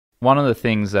one of the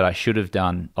things that I should have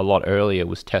done a lot earlier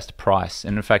was test price.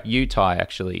 And in fact, you, Ty,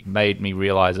 actually made me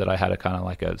realize that I had a kind of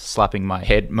like a slapping my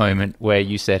head moment where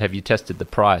you said, have you tested the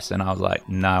price? And I was like,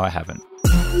 no, I haven't.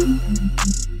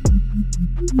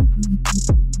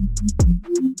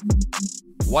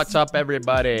 What's up,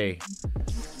 everybody?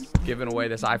 Giving away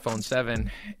this iPhone 7,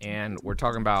 and we're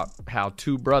talking about how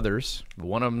two brothers,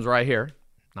 one of them's right here,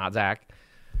 not Zach,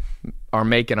 are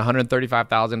making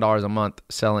 $135,000 a month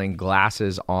selling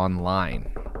glasses online.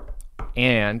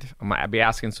 And I'm going to be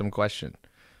asking some questions.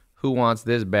 Who wants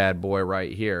this bad boy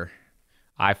right here?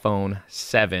 iPhone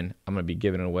 7. I'm going to be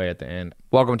giving it away at the end.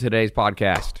 Welcome to today's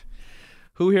podcast.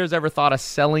 Who here has ever thought of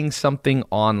selling something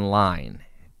online?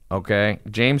 Okay,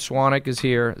 James Swanwick is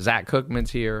here. Zach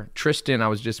Cookman's here. Tristan,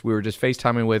 we were just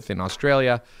FaceTiming with in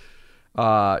Australia.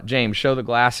 James, show the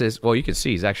glasses. Well, you can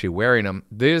see he's actually wearing them.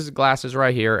 These glasses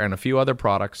right here and a few other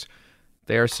products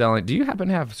they are selling. Do you happen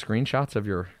to have screenshots of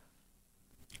your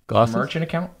Glasses? merchant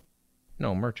account?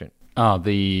 No, merchant. Oh,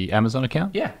 the Amazon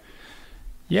account? Yeah.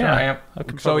 Yeah.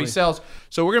 So he sells.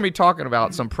 So we're going to be talking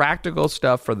about some practical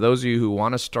stuff for those of you who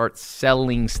want to start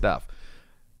selling stuff.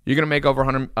 You're going to make over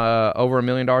 $1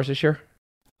 million this year?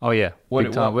 Oh, yeah.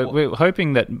 Big time. We're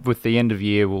hoping that with the end of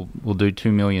year, we'll do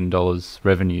 $2 million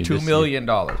revenue. $2 million.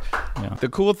 Yeah. The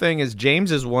cool thing is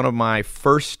James is one of my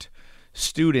first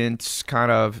students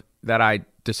kind of that I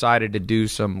decided to do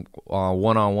some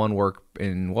one-on-one work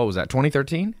in, what was that,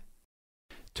 2013?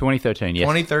 2013, yes.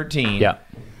 2013. Yeah.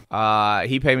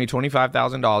 He paid me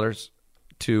 $25,000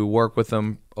 to work with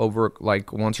him over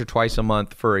like once or twice a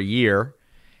month for a year.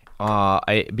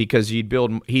 Because he'd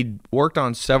worked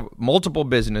on multiple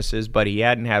businesses, but he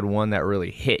hadn't had one that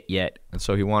really hit yet, and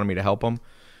so he wanted me to help him.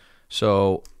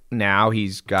 So now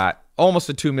he's got almost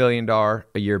a $2 million a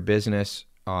year business,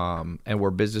 and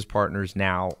we're business partners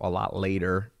now. A lot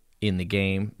later in the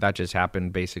game, that just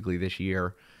happened basically this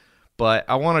year. But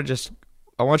I want you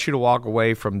to walk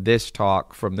away from this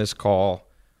call,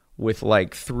 with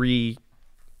like 3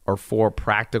 or 4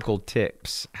 practical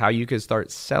tips how you can start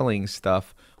selling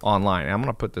stuff online. And I'm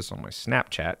going to put this on my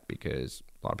Snapchat because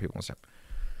a lot of people want to say,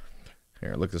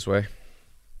 here, look this way.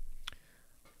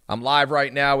 I'm live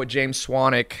right now with James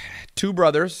Swanwick. Two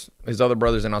brothers, his other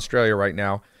brother's in Australia right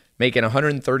now, making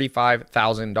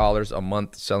 $135,000 a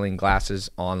month selling glasses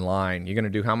online. You're going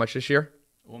to do how much this year?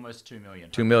 Almost $2 million.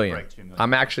 $2 million.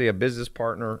 I'm actually a business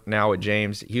partner now with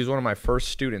James. He was one of my first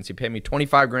students. He paid me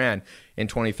 $25,000 in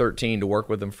 2013 to work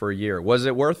with him for a year. Was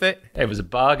it worth it? It was a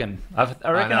bargain. I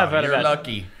reckon I've had about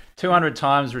lucky. 200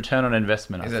 times return on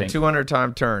investment, I think. It's a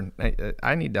 200-time turn.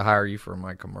 I need to hire you for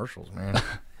my commercials, man.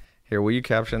 Here, will you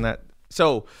caption that?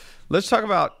 So let's talk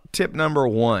about tip number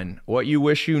 1, what you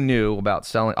wish you knew about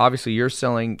selling. Obviously, you're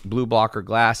selling blue blocker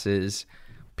glasses.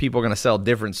 People are going to sell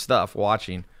different stuff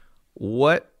watching.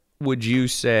 What would you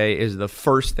say is the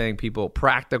first thing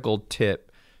practical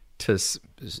tip to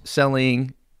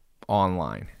selling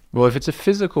online? Well, if it's a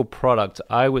physical product,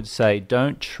 I would say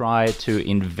don't try to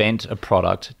invent a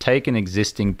product. Take an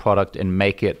existing product and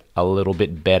make it a little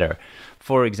bit better.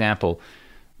 For example,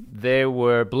 there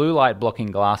were blue light blocking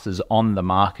glasses on the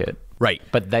market, right?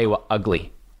 But they were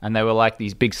ugly. And they were like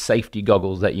these big safety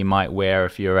goggles that you might wear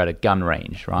if you're at a gun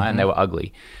range, right? Mm-hmm. And they were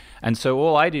ugly. And so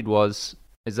all I did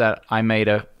is that I made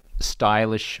a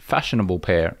stylish, fashionable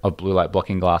pair of blue light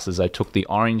blocking glasses. I took the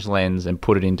orange lens and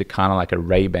put it into kind of like a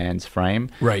Ray-Bans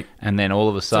frame. Right. And then all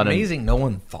of a sudden... It's amazing no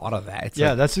one thought of that.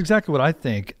 That's exactly what I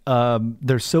think.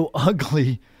 They're so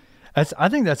ugly. I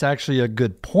think that's actually a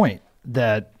good point,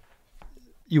 that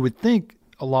you would think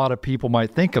a lot of people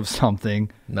might think of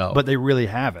something, but they really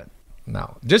haven't.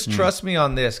 No. Just trust me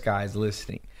on this, guys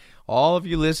listening. All of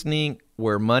you listening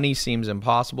where money seems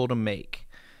impossible to make,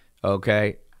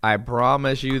 okay? I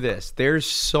promise you this. There's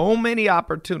so many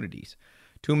opportunities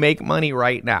to make money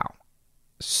right now.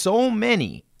 So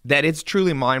many that it's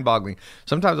truly mind-boggling.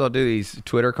 Sometimes I'll do these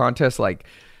Twitter contests like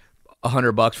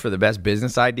 $100 for the best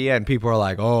business idea, and people are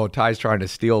like, oh, Ty's trying to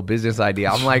steal business idea.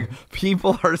 I'm like,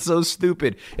 people are so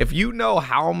stupid. If you know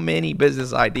how many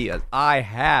business ideas I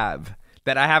have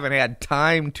that I haven't had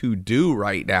time to do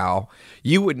right now,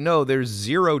 you would know there's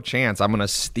zero chance I'm going to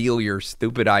steal your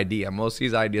stupid idea. Most of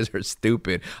these ideas are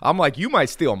stupid. I'm like, you might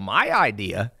steal my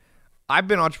idea. I've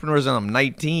been entrepreneur since I'm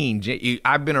 19.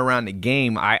 I've been around the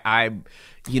game. I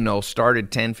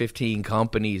started 10, 15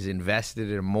 companies, invested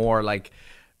in more. Like,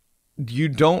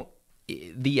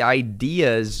 the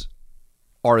ideas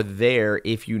are there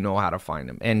if you know how to find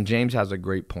them. And James has a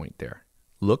great point there.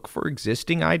 Look for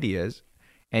existing ideas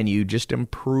and you just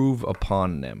improve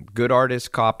upon them. Good artists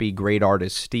copy, great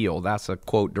artists steal. That's a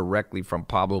quote directly from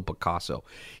Pablo Picasso.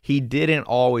 He didn't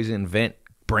always invent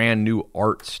brand new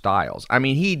art styles. I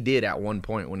mean, he did at one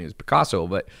point when he was Picasso,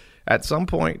 but at some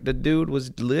point the dude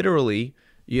was literally,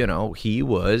 he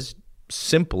was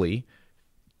simply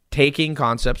taking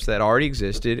concepts that already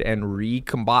existed and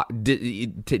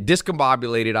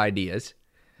discombobulated ideas.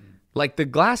 Like the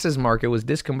glasses market was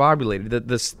discombobulated.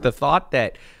 The thought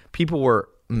that people were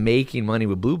making money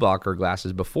with blue blocker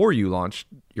glasses before you launched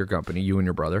your company, you and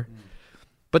your brother,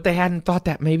 but they hadn't thought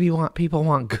that maybe people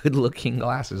want good looking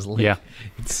glasses. Yeah.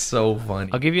 It's so funny.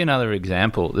 I'll give you another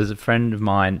example. There's a friend of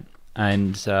mine,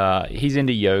 and he's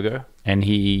into yoga, and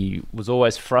he was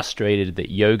always frustrated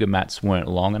that yoga mats weren't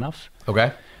long enough.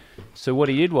 Okay. So what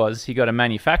he did was he got a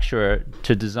manufacturer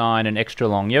to design an extra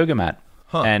long yoga mat,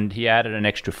 and he added an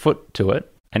extra foot to it,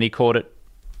 and he called it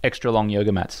extra long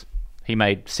yoga mats. He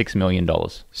made $6 million.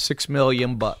 $6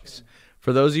 million.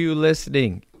 For those of you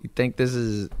listening, you think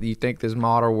this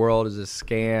modern world is a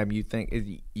scam.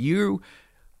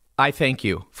 I thank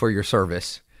you for your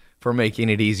service, for making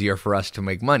it easier for us to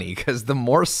make money. Because the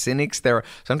more cynics there are,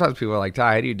 sometimes people are like,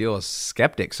 Ty, how do you deal with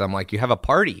skeptics? I'm like, you have a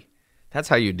party. That's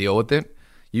how you deal with it.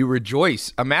 You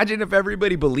rejoice. Imagine if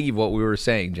everybody believed what we were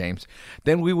saying, James.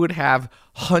 Then we would have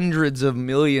hundreds of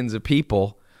millions of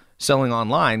people selling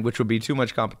online, which would be too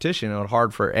much competition. It would be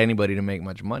hard for anybody to make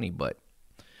much money. But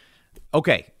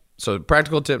okay, so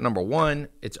practical tip number 1,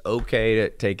 it's okay to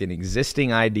take an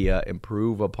existing idea,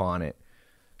 improve upon it.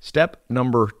 Step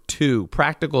number 2,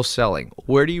 practical selling.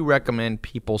 Where do you recommend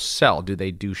people sell? Do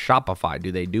they do Shopify?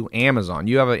 Do they do Amazon?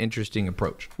 You have an interesting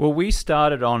approach. Well, we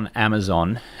started on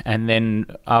Amazon, and then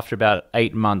after about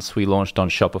 8 months, we launched on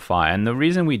Shopify. And the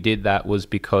reason we did that was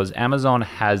because Amazon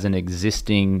has an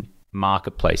existing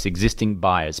marketplace, existing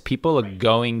buyers. People are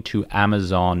going to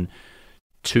Amazon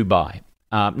to buy.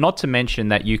 Not to mention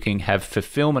that you can have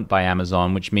fulfillment by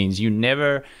Amazon, which means you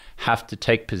never have to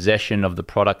take possession of the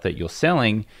product that you're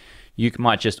selling. You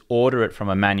might just order it from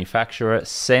a manufacturer,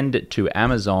 send it to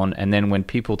Amazon, and then when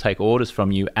people take orders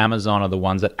from you, Amazon are the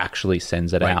ones that actually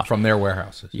sends it out. From their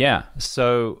warehouses. Yeah.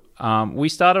 So we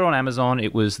started on Amazon.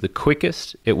 It was the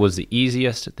quickest. It was the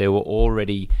easiest. There were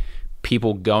already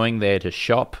people going there to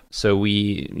shop. So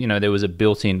there was a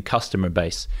built-in customer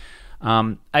base.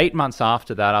 8 months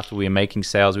after that, after we were making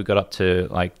sales, we got up to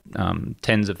like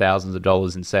tens of thousands of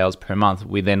dollars in sales per month.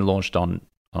 We then launched on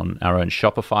our own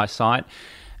Shopify site,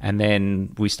 and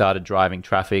then we started driving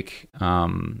traffic,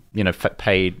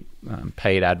 paid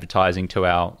advertising to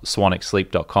our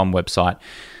SwanwickSleep.com website,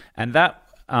 and that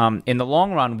in the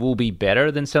long run will be better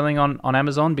than selling on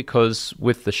Amazon, because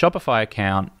with the Shopify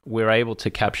account, we're able to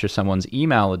capture someone's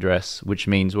email address, which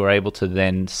means we're able to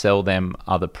then sell them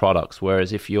other products.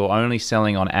 Whereas if you're only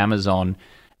selling on Amazon,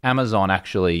 Amazon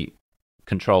actually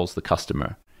controls the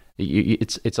customer.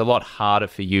 It's a lot harder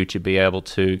for you to be able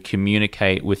to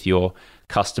communicate with your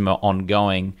customer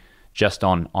ongoing just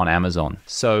on Amazon.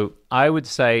 So I would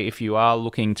say if you are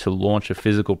looking to launch a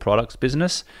physical products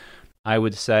business, I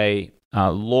would say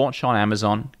launch on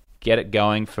Amazon, get it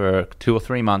going for 2 or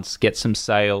 3 months, get some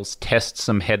sales, test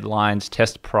some headlines,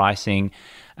 test pricing,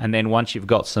 and then once you've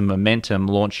got some momentum,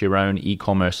 launch your own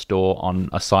e-commerce store on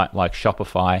a site like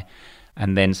Shopify,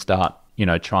 and then start,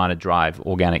 trying to drive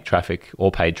organic traffic or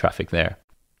paid traffic there.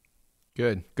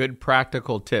 Good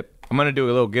practical tip. I'm going to do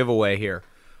a little giveaway here.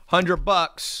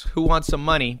 $100. Who wants some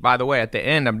money? By the way, at the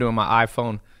end, I'm doing my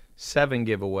iPhone 7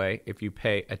 giveaway if you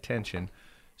pay attention.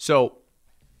 So,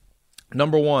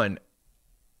 number 1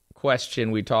 question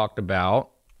we talked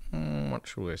about. What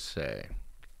should we say?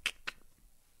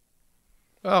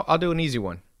 Well, I'll do an easy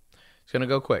one. It's going to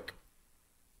go quick.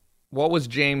 What was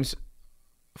James'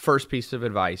 first piece of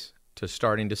advice to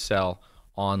starting to sell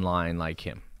online like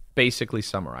him? Basically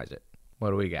summarize it. What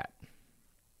do we got?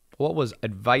 What was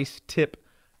advice tip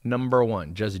number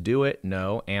 1? Just do it?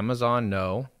 No. Amazon?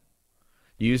 No.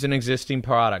 Use an existing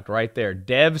product right there.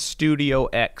 Dev Studio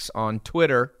X on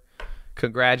Twitter.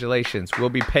 Congratulations. We'll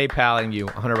be PayPaling you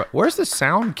 $100. Where's the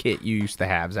sound kit you used to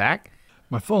have, Zach?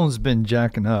 My phone's been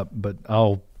jacking up, but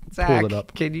I'll pull it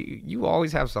up. Kid, you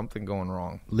always have something going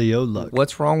wrong. Leo luck.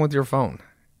 What's wrong with your phone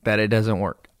that it doesn't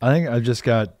work? I think I've just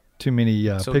got too many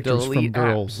pictures from delete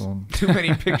girls. Too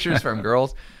many pictures from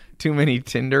girls. Too many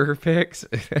Tinder pics.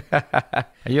 Are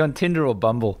you on Tinder or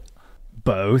Bumble?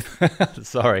 Both.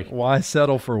 Sorry. Why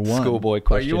settle for one? Schoolboy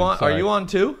question. Are you on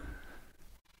 2?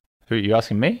 Who are you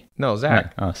asking me? No,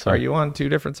 Zach. Oh, sorry. Are you on 2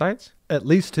 different sites? At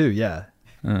least 2, yeah.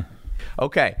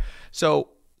 Okay, so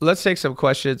let's take some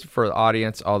questions for the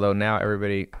audience. Although now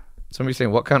somebody's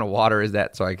saying, what kind of water is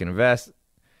that so I can invest?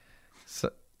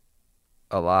 So,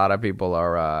 a lot of people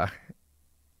are,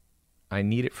 I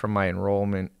need it for my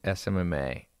enrollment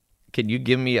SMMA. Can you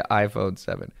give me an iPhone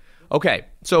 7? Okay,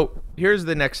 so here's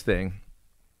the next thing.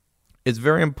 It's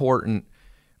very important.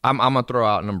 I'm going to throw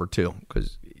out number 2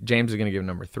 because James is going to give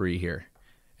number 3 here.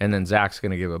 And then Zach's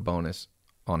going to give a bonus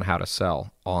on how to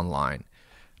sell online.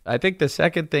 I think the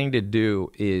second thing to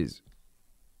do is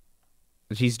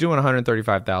he's doing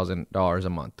 $135,000 a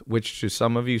month, which to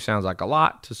some of you sounds like a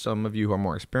lot. To some of you who are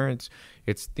more experienced,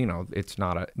 it's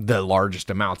not the largest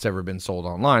amount's ever been sold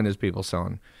online. There's people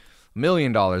selling $1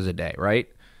 million a day, right?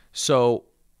 So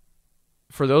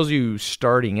for those of you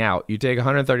starting out, you take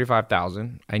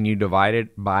 $135,000 and you divide it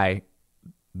by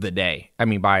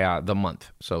the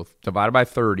month. So divided by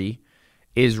 30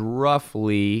 is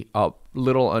roughly a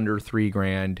little under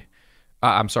 $3,000.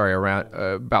 Around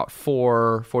about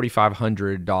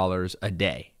 $4,500 a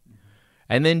day,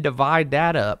 and then divide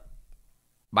that up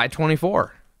by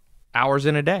 24 hours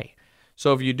in a day.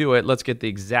 So if you do it, let's get the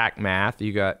exact math.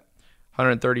 You got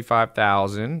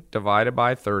 135,000 divided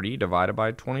by 30 divided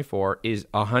by 24 is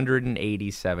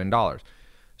 $187.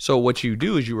 So what you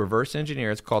do is you reverse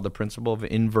engineer. It's called the principle of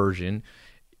inversion,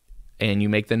 and you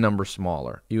make the number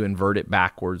smaller. You invert it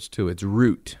backwards to its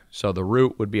root. So the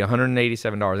root would be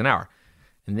 $187 an hour.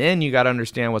 And then you got to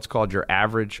understand what's called your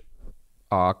average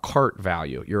cart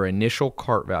value, your initial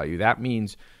cart value. That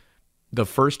means the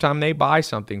first time they buy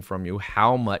something from you,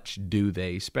 how much do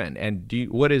they spend? And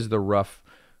what is the rough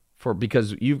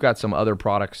because you've got some other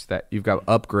products that you've got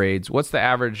upgrades. What's the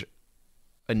average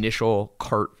initial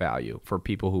cart value for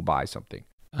people who buy something?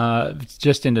 It's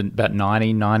just into about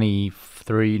 $90,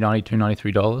 $93, $92,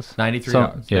 $93. $93.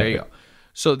 So, there you go.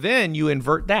 So then you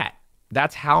invert that.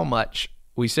 That's how much.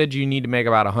 We said you need to make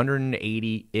about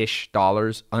 $180-ish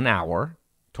an hour,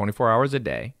 24 hours a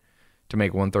day, to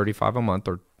make $135 a month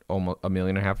or almost $1.5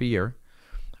 million a year.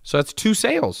 So that's 2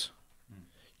 sales.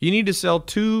 You need to sell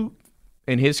 2,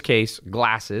 in his case,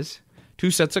 glasses,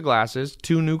 2 sets of glasses,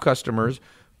 2 new customers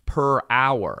per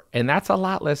hour. And that's a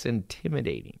lot less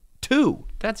intimidating. 2,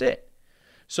 that's it.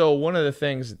 So one of the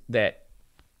things that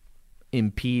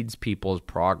impedes people's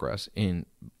progress in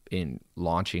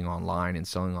launching online and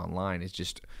selling online is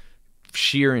just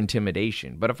sheer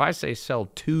intimidation. But if I say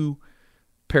sell 2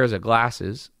 pairs of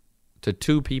glasses to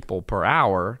 2 people per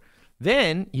hour,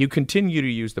 then you continue to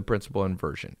use the principle of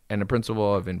inversion. And the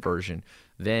principle of inversion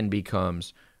then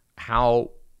becomes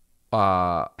how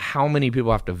many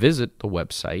people have to visit the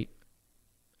website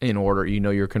in order,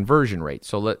 your conversion rate.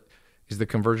 So is the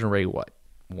conversion rate what?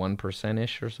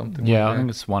 1%-ish or something? Yeah, like I think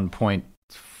it's 1.3,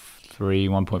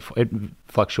 1.4. It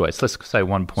fluctuates. Let's say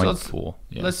 1.4. So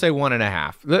let's say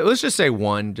 1.5. Let's just say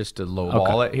 1, just to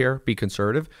lowball it here, be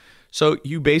conservative. So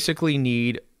you basically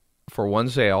need, for one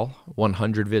sale,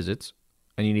 100 visits,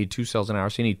 and you need 2 sales an hour.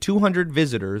 So you need 200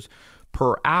 visitors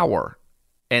per hour,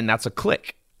 and that's a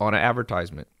click on an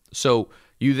advertisement. So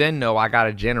you then know I got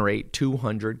to generate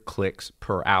 200 clicks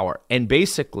per hour. And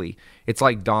basically, it's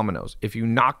like dominoes. If you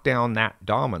knock down that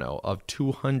domino of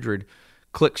 200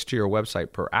 clicks to your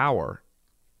website per hour,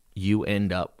 you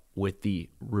end up with the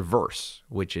reverse,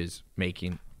 which is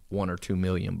making $1 or $2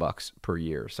 million per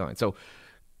year or something. So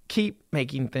keep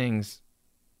making things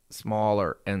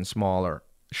smaller and smaller.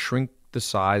 Shrink the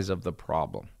size of the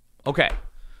problem. Okay,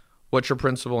 what's your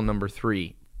principle number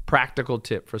 3? Practical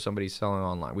tip for somebody selling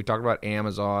online. We talked about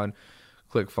Amazon,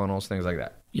 ClickFunnels, things like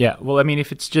that. Yeah, well, I mean,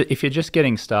 if you're just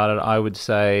getting started, I would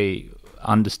say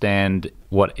understand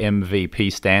what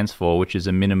MVP stands for, which is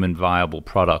a minimum viable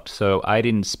product. So I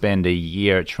didn't spend a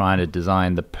year trying to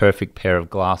design the perfect pair of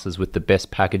glasses with the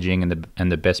best packaging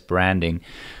and the best branding.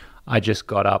 I just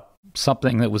got up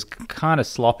something that was kind of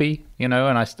sloppy, and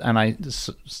I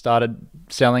started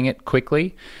selling it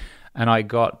quickly. And I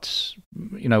got,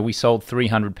 we sold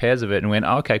 300 pairs of it and went,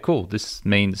 oh, okay, cool. This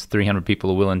means 300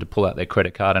 people are willing to pull out their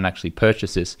credit card and actually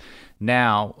purchase this.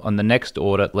 Now, on the next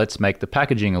order, let's make the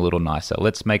packaging a little nicer.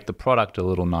 Let's make the product a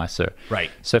little nicer. Right.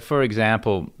 So, for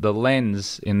example, the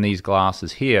lens in these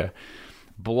glasses here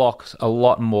blocks a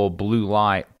lot more blue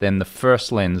light than the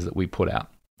first lens that we put out.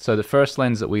 So the first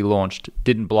lens that we launched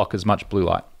didn't block as much blue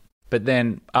light. But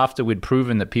then after we'd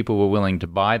proven that people were willing to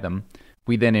buy them,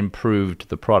 we then improved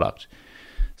the product.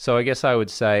 So I guess I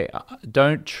would say,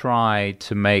 don't try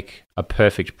to make a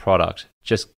perfect product.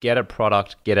 Just get a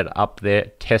product, get it up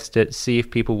there, test it, see if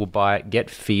people will buy it,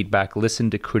 get feedback, listen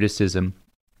to criticism,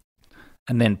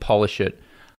 and then polish it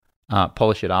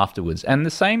afterwards. And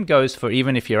the same goes for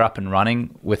even if you're up and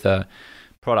running with a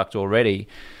product already.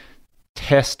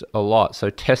 Test a lot.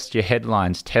 So test your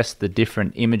headlines, test the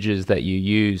different images that you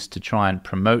use to try and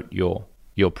promote your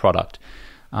product.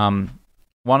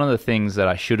 One of the things that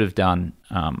I should have done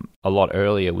a lot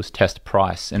earlier was test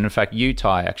price. And in fact,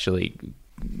 Ty actually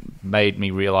made me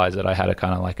realize that I had a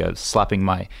kind of like a slapping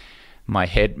my my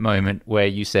head moment where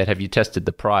you said, "Have you tested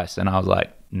the price?" And I was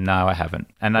like, "No, I haven't."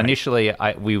 And initially,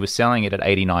 we were selling it at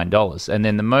 $89, and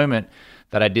then the moment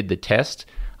that I did the test,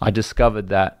 I discovered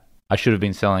that I should have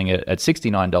been selling it at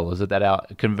 $69. That our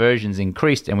conversions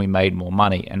increased and we made more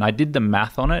money. And I did the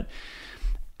math on it,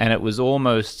 and it was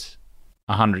almost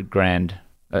 $100,000,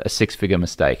 a six-figure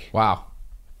mistake. Wow.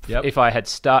 Yep.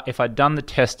 If I'd done the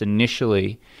test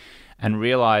initially and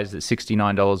realized that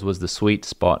 $69 was the sweet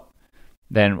spot,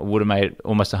 then it would have made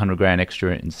almost $100,000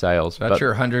 extra in sales. That's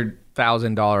your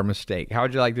 $100,000 mistake. How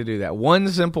would you like to do that? One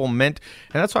simple and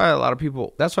that's why a lot of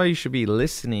people, that's why you should be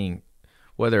listening,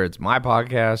 whether it's my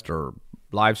podcast or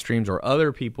live streams or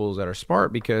other people's that are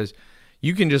smart, because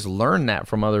you can just learn that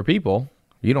from other people.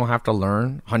 You don't have to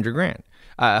learn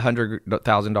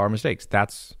 $100,000 mistakes.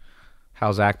 That's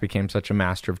how Zach became such a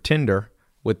master of Tinder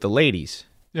with the ladies.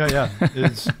 Yeah.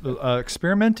 It's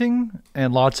experimenting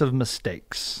and lots of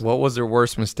mistakes. What was their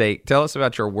worst mistake? Tell us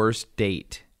about your worst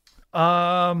date.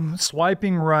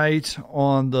 Swiping right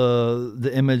on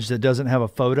the image that doesn't have a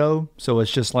photo, so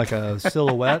it's just like a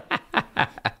silhouette,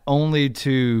 only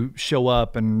to show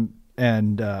up and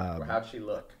How'd she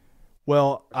look?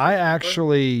 Well, I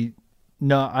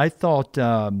thought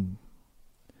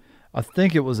I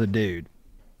think it was a dude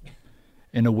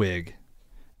in a wig.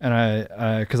 And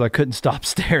because I couldn't stop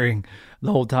staring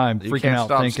the whole time, freaking out,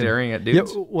 thinking, staring at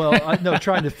dudes. Yeah, well,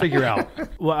 trying to figure out.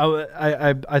 Well,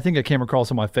 I think it came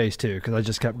across on my face too, because I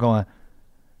just kept going.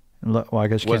 Look, well, I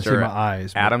guess you can't see my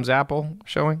eyes. Adam's apple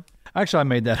showing? Actually, I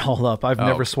made that all up. I've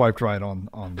never swiped right on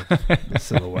the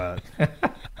silhouette.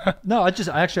 No, I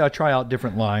try out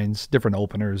different lines, different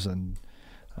openers, and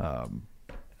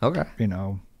okay,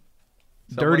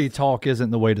 dirty talk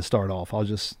isn't the way to start off. I'll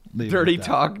just leave dirty it at that.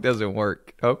 talk doesn't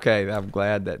work. Okay, I'm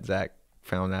glad that Zach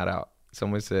found that out.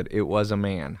 Someone said it was a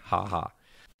man. Ha ha.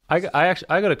 I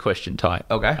got a question, Ty.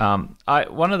 Okay.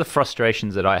 One of the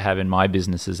frustrations that I have in my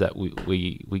business is that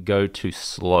we go too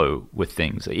slow with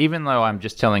things. Even though I'm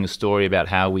just telling a story about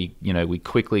how we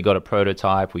quickly got a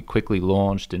prototype, we quickly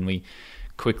launched, and we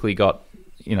quickly got,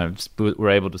 were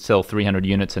able to sell 300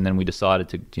 units, and then we decided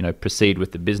to, proceed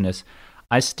with the business.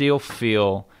 I still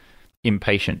feel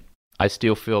impatient. I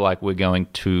still feel like we're going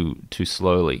too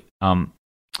slowly.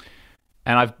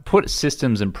 And I've put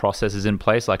systems and processes in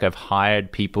place, like I've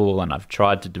hired people and I've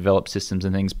tried to develop systems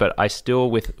and things, but I still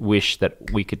wish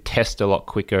that we could test a lot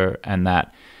quicker and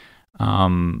that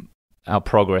our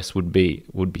progress would be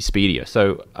speedier.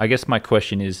 So I guess my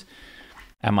question is,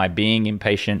 am I being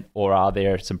impatient, or are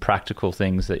there some practical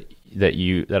things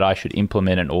that I should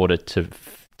implement in order to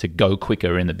go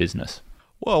quicker in the business?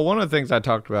 Well, one of the things I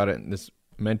talked about in this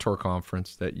mentor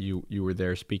conference that you were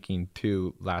there speaking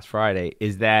to last Friday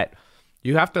is that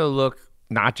you have to look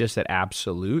not just at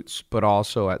absolutes, but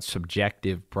also at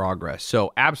subjective progress.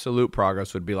 So absolute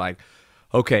progress would be like,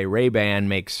 okay, Ray-Ban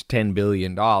makes $10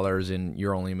 billion and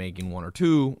you're only making 1 or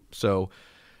 2. So,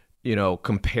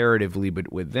 comparatively,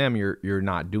 but with them, you're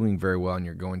not doing very well and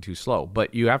you're going too slow.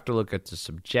 But you have to look at the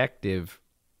subjective.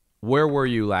 Where were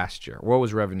you last year? What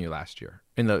was revenue last year?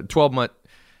 In the 12-month,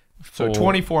 so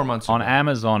 24 months ago. On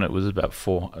Amazon, it was about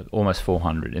almost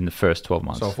 400 in the first 12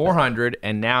 months. So 400,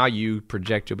 and now you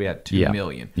project you'll be at 2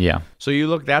 million. Yeah. So you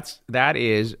look, that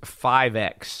is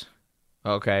 5x,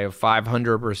 okay, a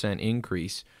 500%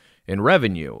 increase in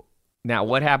revenue. Now,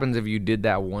 what happens if you did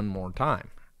that one more time?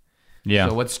 Yeah.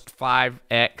 So what's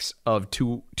 5x of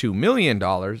 $2 million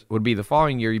would be the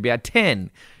following year, you'd be at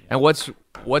 10. And what's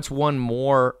one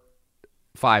more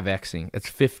 5xing? It's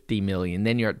 50 million.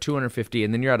 Then you're at 250,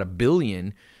 and then you're at $1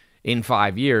 billion in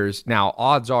 5 years. Now,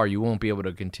 odds are you won't be able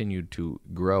to continue to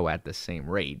grow at the same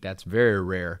rate. That's very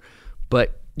rare.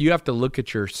 But you have to look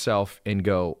at yourself and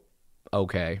go,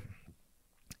 okay,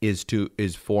 is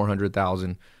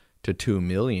 400,000 to 2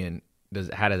 million?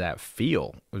 How does that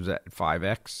feel? Was that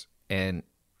 5x? And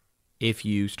if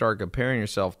you start comparing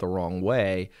yourself the wrong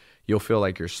way, you'll feel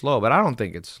like you're slow. But I don't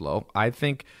think it's slow. I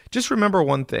think, just remember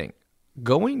one thing.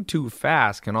 Going too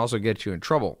fast can also get you in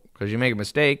trouble because you make a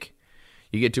mistake,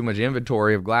 you get too much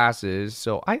inventory of glasses.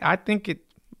 So I think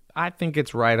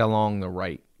it's right along the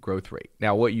right growth rate.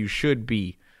 Now, what you should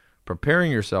be preparing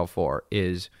yourself for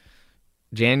is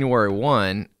January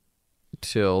 1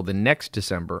 till the next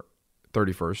December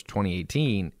 31st,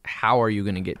 2018. How are you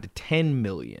going to get to 10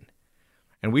 million?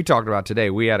 And we talked about today,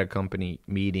 we had a company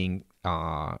meeting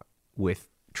with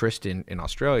Tristan in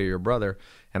Australia, your brother,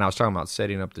 and I was talking about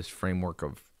setting up this framework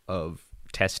of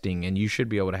testing, and you should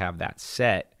be able to have that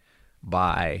set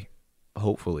by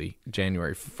hopefully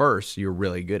January 1st. You're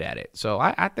really good at it. So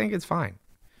I think it's fine.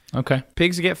 Okay.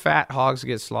 Pigs get fat, hogs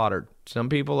get slaughtered. Some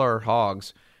people are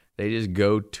hogs. They just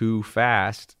go too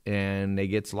fast and they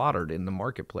get slaughtered in the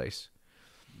marketplace.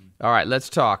 All right, let's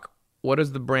talk. What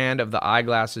is the brand of the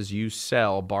eyeglasses you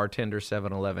sell? Bartender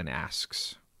 711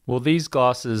 asks. Well, these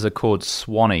glasses are called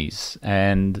Swannies,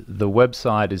 and the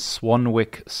website is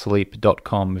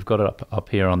swanwicksleep.com. We've got it up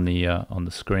here on the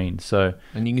screen. So,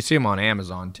 and you can see them on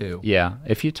Amazon too. Yeah,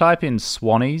 if you type in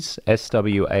Swannies,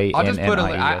 SWANNIES. I'll just put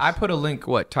I put a link.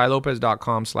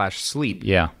 TyLopez.com/sleep.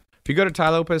 Yeah. If you go to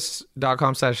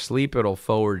TyLopez.com/sleep, it'll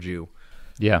forward you.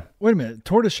 Yeah. Wait a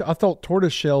minute, I thought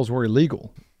tortoise shells were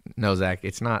illegal. No, Zach,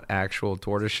 it's not actual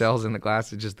tortoise shells in the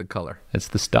glass. It's just the color. It's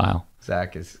the style.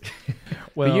 Zach is.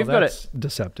 Well, you've that's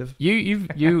deceptive. You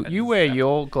wear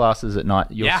your glasses at night.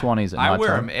 Your Swannies at night. I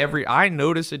wear them I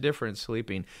notice a difference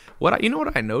sleeping. You know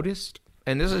what I noticed?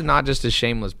 And this is not just a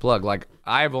shameless plug. Like,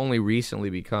 I've only recently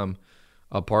become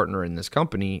a partner in this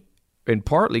company, and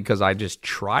partly because I just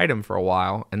tried them for a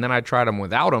while, and then I tried them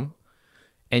without them,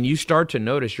 and you start to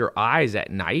notice your eyes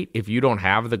at night, if you don't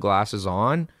have the glasses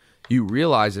on, you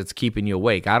realize it's keeping you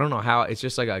awake. I don't know how. It's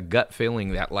just like a gut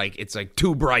feeling that like it's like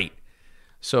too bright.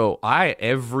 So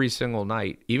every single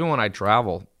night, even when I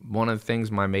travel, one of the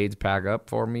things my maids pack up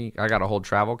for me, I got a whole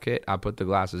travel kit. I put the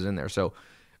glasses in there. So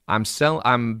I'm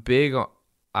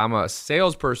a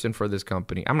salesperson for this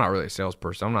company. I'm not really a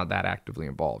salesperson. I'm not that actively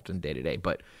involved in day to day,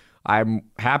 but I'm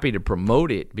happy to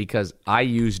promote it because I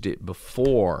used it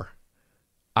before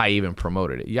I even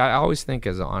promoted it. Yeah, I always think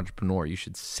as an entrepreneur, you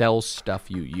should sell stuff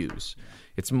you use.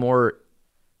 It's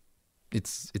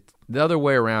the other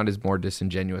way around is more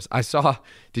disingenuous.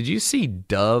 Did you see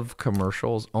Dove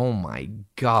commercials? Oh my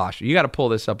gosh. You got to pull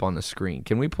this up on the screen.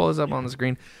 Can we pull this up on the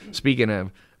screen? Speaking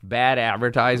of bad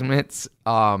advertisements,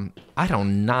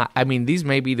 these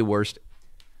may be the worst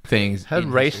things. Had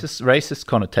racist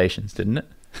connotations, didn't it?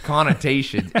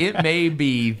 Connotations. It may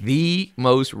be the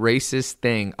most racist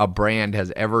thing a brand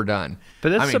has ever done.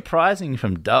 But it's surprising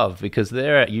from Dove because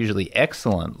they're usually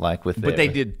excellent. But they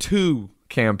did 2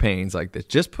 campaigns like this.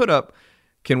 Just put up.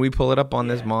 Can we pull it up on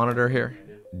this monitor here?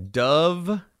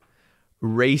 Dove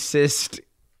racist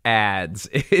ads.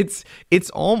 It's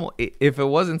almost. If it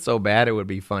wasn't so bad, it would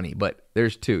be funny. But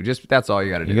there's 2. Just that's all you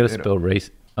got to do. You got to spell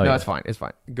race. Oh, no, yeah. It's fine. It's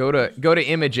fine. Go to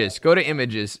images. Go to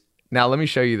images. Now let me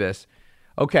show you this.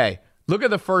 Okay, look at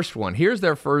the first one. Here's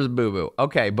their first boo-boo.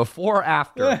 Okay, before,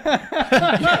 after.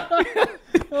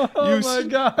 My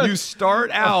God. You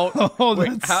start out. Oh,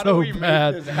 that's so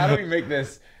bad. How do we make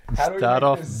this? How do we make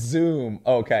this zoom?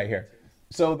 Okay, here.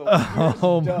 So the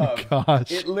my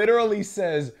gosh. It literally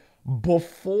says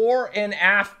before and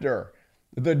after.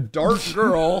 The dark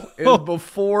girl is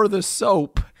before the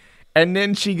soap, and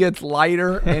then she gets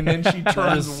lighter, and then she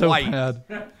turns white. Bad.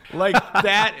 Like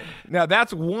that. Now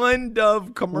that's one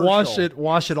Dove commercial.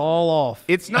 Wash it all off.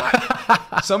 It's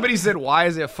not. Somebody said, "Why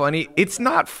is it funny?" It's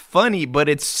not funny, but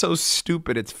it's so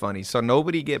stupid. It's funny. So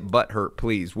nobody get butthurt,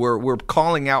 please. We're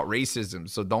calling out racism,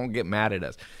 so don't get mad at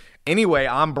us. Anyway,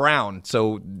 I'm brown,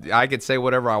 so I could say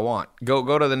whatever I want.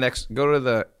 Go to the next. Go to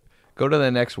the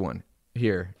next one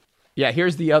here. Yeah,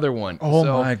 here's the other one. Oh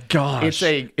my gosh!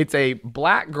 It's a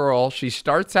black girl. She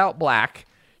starts out black.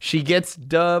 She gets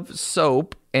Dove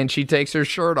soap and she takes her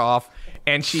shirt off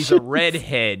and she's a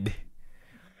redhead.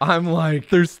 I'm like,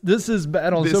 this is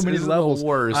bad on so many levels. The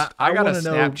worst. I gotta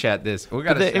Snapchat this.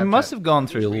 It must have gone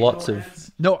through lots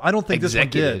of. No, I don't think this one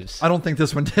did. I don't think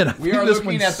this one did. We are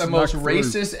looking at the most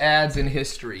racist ads in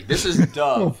history. This is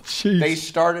Dove. They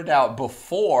started out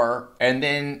before, and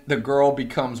then the girl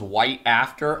becomes white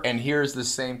after, and here's the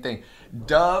same thing.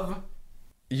 Dove,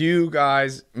 you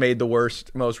guys made the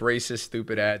worst, most racist,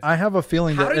 stupid ads. I have a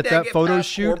feeling that at that photo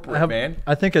shoot,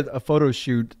 I think at a photo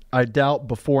shoot, I doubt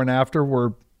before and after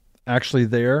were actually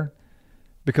there,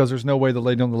 because there's no way the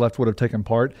lady on the left would have taken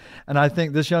part. And I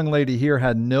think this young lady here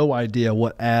had no idea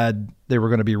what ad they were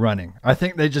going to be running. I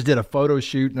think they just did a photo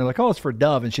shoot and they're like, oh, it's for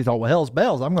Dove. And she thought, well, hell's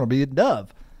bells, I'm going to be a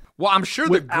Dove. Well, I'm sure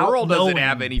the girl doesn't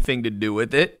have anything to do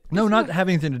with it. No, not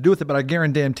having anything to do with it, but I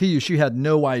guarantee you she had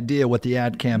no idea what the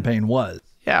ad campaign was.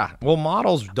 Yeah, well,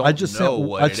 models don't know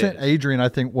what it is. I sent Adrian, I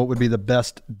think, what would be the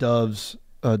best Dove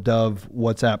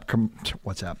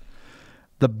WhatsApp.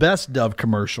 The best Dove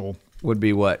commercial would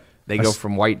be what? They go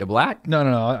from white to black?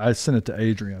 No. I sent it to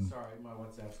Adrian. Sorry, my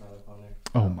WhatsApp's not up on there.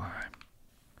 Oh my.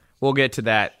 We'll get to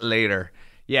that later.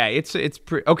 Yeah, it's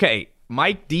pretty okay.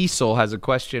 Mike Diesel has a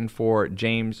question for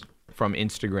James from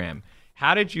Instagram.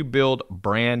 How did you build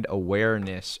brand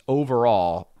awareness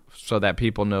overall so that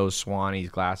people know Swannie's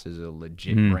glasses is a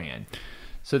legit brand?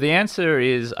 So the answer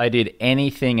is I did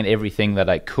anything and everything that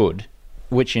I could,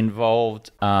 which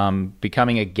involved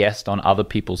becoming a guest on other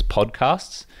people's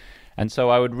podcasts. And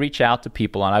so I would reach out to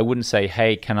people, and I wouldn't say,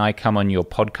 hey, can I come on your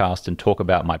podcast and talk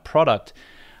about my product?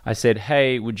 I said,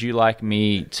 hey, would you like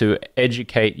me to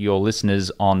educate your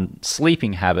listeners on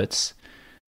sleeping habits?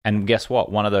 And guess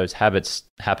what? One of those habits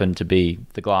happened to be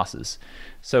the glasses.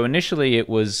 So initially it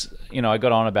was, I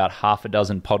got on about half a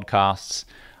dozen podcasts.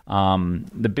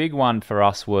 The big one for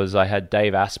us was I had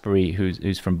Dave Asprey,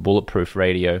 who's from Bulletproof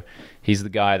Radio. He's the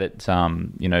guy that,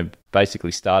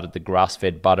 basically started the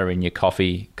grass-fed butter in your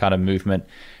coffee kind of movement.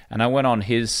 And I went on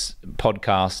his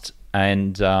podcast,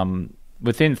 and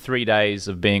within 3 days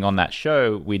of being on that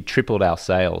show, we'd tripled our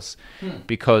sales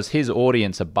because his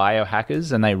audience are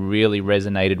biohackers, and they really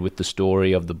resonated with the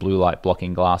story of the blue light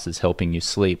blocking glasses helping you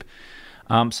sleep.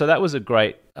 So that was a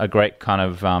great kind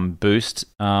of boost.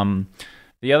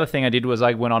 The other thing I did was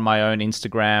I went on my own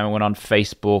Instagram, I went on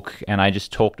Facebook, and I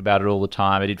just talked about it all the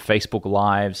time. I did Facebook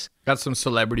Lives. Got some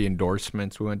celebrity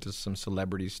endorsements. We went to some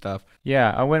celebrity stuff.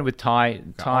 Yeah, I went with Ty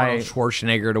Arnold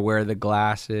Schwarzenegger to wear the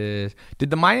glasses. Are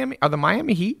the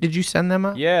Miami Heat? Did you send them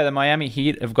a? Yeah, the Miami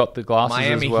Heat have got the glasses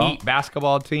Miami as well. Heat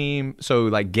basketball team. So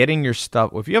like getting your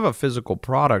stuff. If you have a physical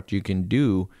product, you can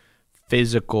do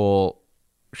physical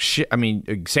shit. I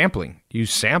mean, sampling. You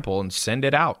sample and send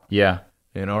it out. Yeah.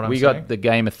 You know what I'm saying? We got the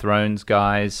Game of Thrones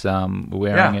guys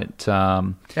wearing it.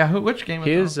 Which Game of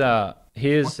Thrones?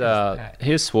 Here's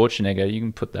Schwarzenegger. You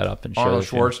can put that up and show Arnold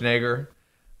Schwarzenegger.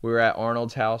 We were at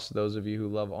Arnold's house. Those of you who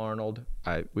love Arnold,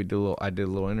 I did a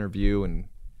little interview, and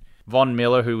Von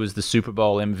Miller, who was the Super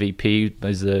Bowl MVP,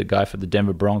 is the guy for the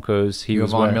Denver Broncos. You a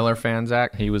Von Miller fan,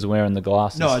 Zach? He was wearing the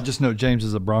glasses. No, I just know James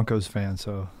is a Broncos fan,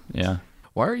 so yeah.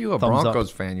 Why are you a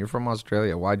Broncos fan? You're from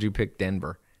Australia. Why'd you pick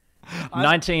Denver?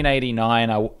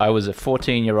 1989, I was a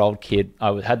 14-year-old kid.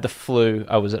 I had the flu.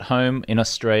 I was at home in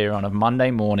Australia on a Monday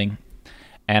morning,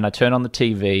 and I turned on the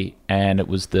TV, and it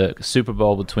was the Super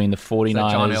Bowl between the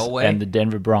 49ers and the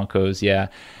Denver Broncos. Yeah,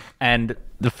 and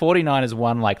the 49ers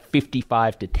won like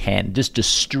 55-10, just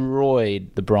destroyed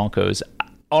the Broncos.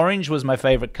 Orange was my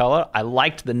favorite color. I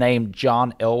liked the name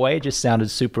John Elway, just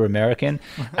sounded super American,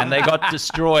 and they got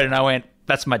destroyed, and I went,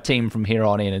 that's my team from here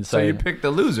on in. And so you picked the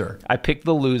loser. I picked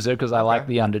the loser because I like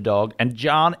the underdog. And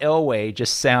John Elway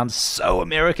just sounds so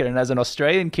American. And as an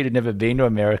Australian kid who'd never been to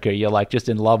America, you're like just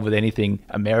in love with anything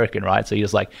American, right? So you're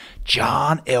just like,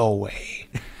 John Elway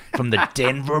from the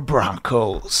Denver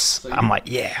Broncos. I'm like,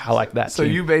 yeah, I like that. So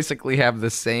you basically have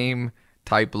the same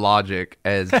type logic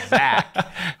as Zach,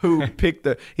 who picked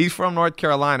he's from North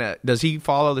Carolina. Does he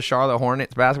follow the Charlotte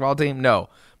Hornets basketball team? No.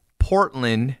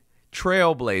 Portland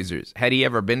Trailblazers. Had he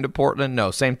ever been to Portland?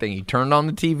 No. Same thing. He turned on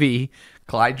the TV.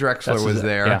 Clyde Drexler was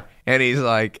there. And he's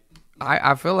like,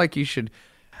 I feel like you should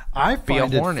I be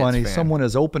find a it Hornets funny fan. Someone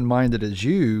as open-minded as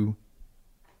you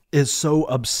is so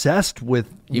obsessed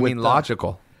with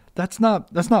logical? That's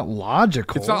not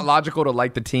logical. It's not logical to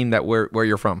like the team that where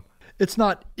you're from. It's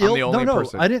not I'm the only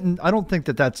person. I don't think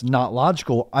that's not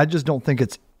logical. I just don't think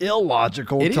it's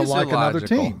illogical to like another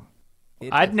team.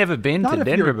 I'd never been to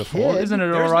Denver before. Isn't it all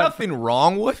right? There's nothing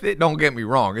wrong with it. Don't get me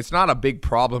wrong. It's not a big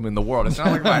problem in the world. It's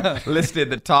not like I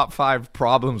listed the top 5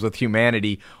 problems with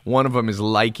humanity. One of them is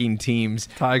liking teams.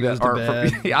 Ty goes to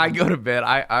bed. I go to bed.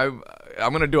 I'm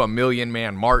going to do a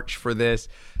 1,000,000-man march for this.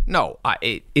 No,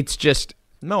 it's just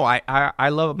no. I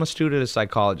love. I'm a student of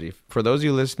psychology. For those of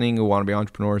you listening who want to be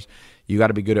entrepreneurs, you got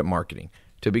to be good at marketing.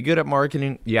 To be good at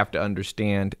marketing, you have to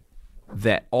understand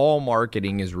that all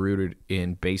marketing is rooted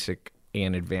in basic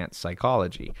and advanced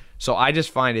psychology. So I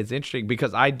just find it's interesting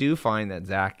because I do find that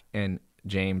Zach and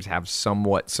James have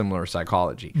somewhat similar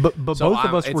psychology. But both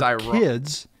of us were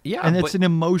kids, and it's an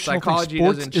emotional thing.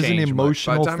 Sports is an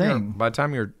emotional thing. By the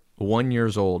time you're 1 year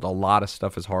old, a lot of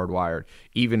stuff is hardwired.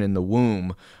 Even in the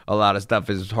womb, a lot of stuff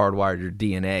is hardwired your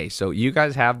DNA. So you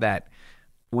guys have that.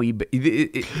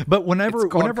 But whenever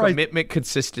commitment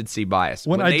consistency bias.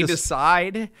 When they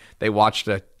decide they watch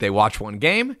one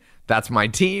game, that's my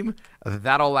team.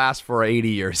 That'll last for 80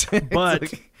 years.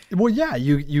 But well, yeah,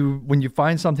 you when you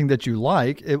find something that you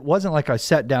like, it wasn't like I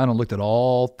sat down and looked at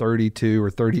all 32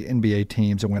 or 30 NBA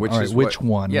teams and went, all right, which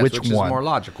one? Yes, which one? Is a more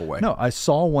logical way. No, I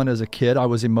saw one as a kid. I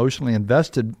was emotionally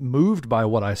invested, moved by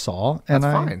what I saw, and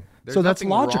that's fine. So that's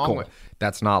logical.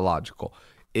 That's not logical.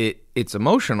 It's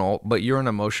emotional, but you're an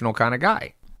emotional kind of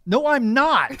guy. No, I'm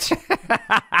not.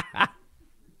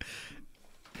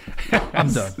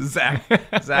 I'm done.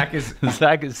 Zach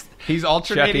is he's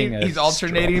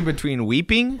alternating between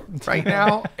weeping right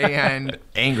now and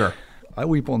anger. I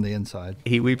weep on the inside.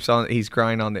 He's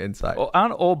crying on the inside. Well,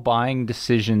 aren't all buying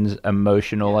decisions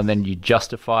emotional and then you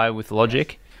justify with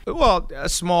logic? Well, a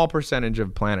small percentage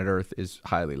of planet Earth is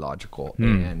highly logical.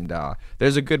 And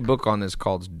there's a good book on this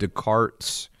called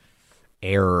Descartes'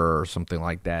 error or something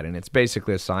like that. And it's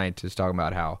basically a scientist talking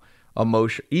about how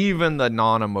even the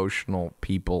non-emotional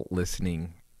people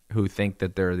listening who think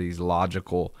that they're these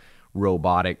logical,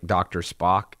 robotic Dr.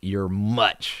 Spock, you're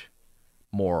much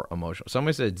more emotional.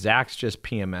 Somebody said Zach's just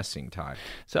PMSing, Ty.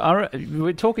 So we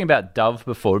were talking about Dove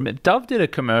before. Dove did a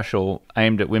commercial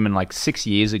aimed at women like 6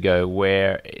 years ago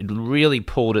where it really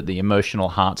pulled at the emotional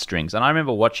heartstrings. And I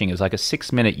remember watching, it was like a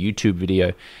 6-minute YouTube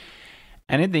video.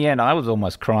 And in the end, I was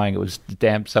almost crying. It was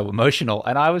damn so emotional.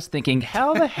 And I was thinking,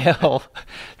 how the hell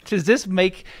does this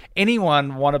make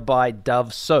anyone want to buy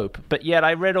Dove soap? But yet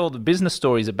I read all the business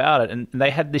stories about it, and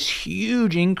they had this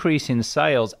huge increase in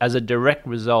sales as a direct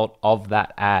result of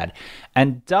that ad.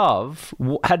 And Dove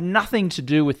had nothing to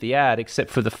do with the ad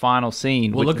except for the final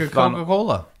scene. Well, look at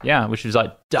Coca-Cola. Yeah, which was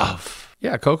like Dove.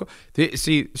 Yeah,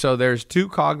 See, so there's 2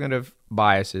 cognitive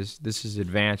biases. This is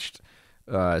advanced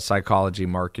psychology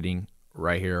marketing.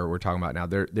 Right here we're talking about now.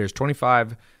 There's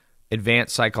 25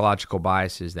 advanced psychological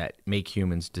biases that make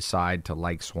humans decide to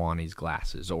like Swannies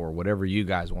glasses or whatever you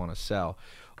guys want to sell.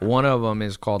 One of them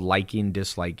is called liking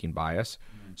disliking bias.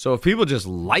 So if people just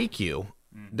like you,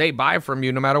 they buy from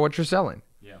you no matter what you're selling.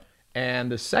 Yeah.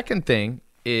 And the second thing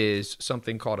is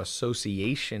something called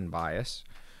association bias,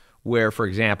 where, for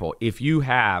example, if you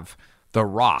have The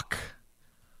Rock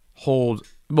hold...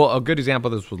 Well, a good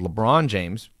example of this was LeBron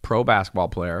James, pro basketball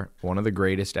player, one of the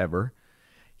greatest ever.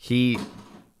 He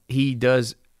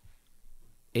does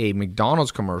a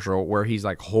McDonald's commercial where he's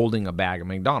like holding a bag of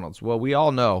McDonald's. Well, we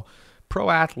all know pro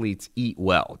athletes eat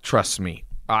well. Trust me.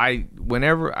 I've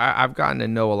gotten to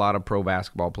know a lot of pro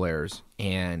basketball players,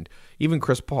 and even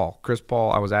Chris Paul.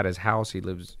 I was at his house. He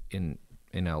lives in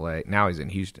LA. Now he's in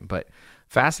Houston. But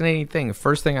fascinating thing, the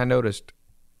first thing I noticed,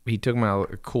 he took me on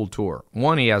a cool tour.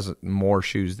 One, he has more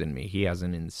shoes than me. He has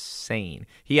an insane...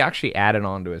 He actually added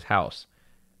on to his house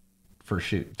for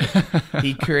shoes.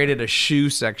 He created a shoe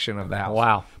section of the house.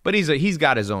 Wow. But he's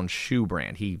got his own shoe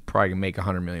brand. He probably can make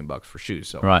 $100 million for shoes.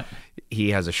 So right. He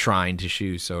has a shrine to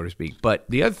shoes, so to speak. But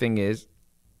the other thing is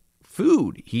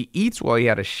food. He eats well. He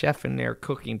had a chef in there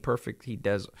cooking perfect. He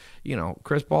does...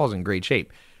 Chris Paul's in great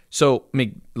shape. So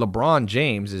LeBron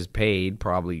James is paid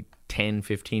probably 10,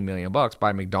 15 million bucks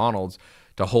by McDonald's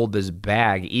to hold this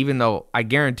bag, even though I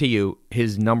guarantee you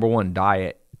his number one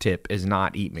diet tip is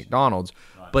not eat McDonald's,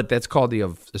 right. But that's called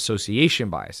the association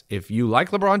bias. If you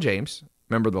like LeBron James,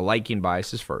 remember the liking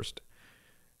bias is first.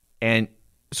 And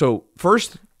so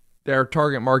first, their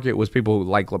target market was people who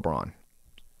like LeBron.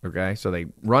 Okay, so they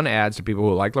run ads to people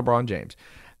who like LeBron James.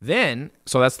 Then,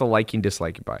 so that's the liking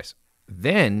disliking bias.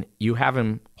 Then you have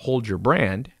him hold your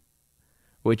brand,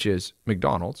 which is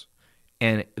McDonald's.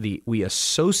 And we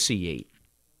associate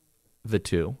the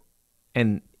two,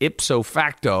 and ipso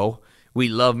facto, we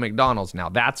love McDonald's now.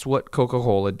 That's what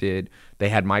Coca-Cola did. They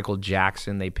had Michael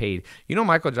Jackson. They paid.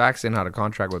 Michael Jackson had a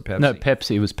contract with Pepsi. No,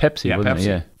 Pepsi. It was Pepsi, wasn't Pepsi, it?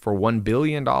 Yeah, for $1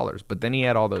 billion. But then he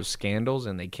had all those scandals,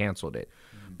 and they canceled it.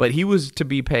 But he was to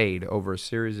be paid over a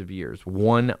series of years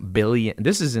 $1 billion.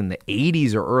 This is in the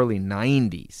 80s or early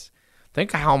 90s.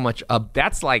 Think of how much.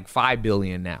 That's like $5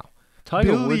 billion now.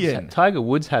 Tiger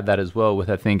Woods had that as well with,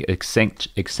 I think,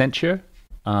 Accenture,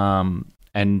 and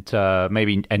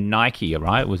Nike,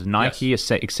 right? It was Nike, yes.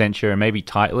 Accenture, and maybe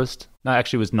Titleist. No,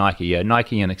 actually, it was Nike. Yeah,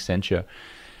 Nike and Accenture.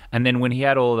 And then when he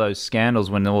had all those scandals,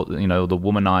 when the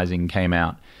womanizing came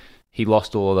out, he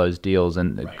lost all of those deals,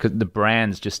 and right. The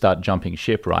brands just start jumping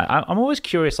ship. Right? I'm always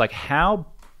curious, like how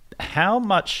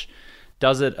much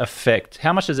does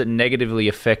it negatively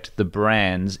affect the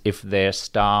brands if their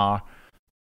star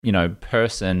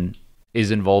person is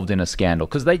involved in a scandal?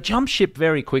 Because they jump ship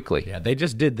very quickly. Yeah, they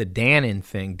just did the Dannon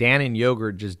thing. Dannon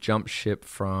yogurt just jumped ship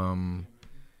from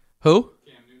who?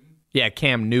 Cam Newton. Yeah,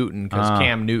 Cam Newton, because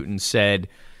Cam Newton said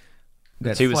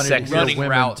that he was sexist. Running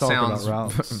route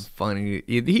sounds funny.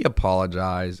 He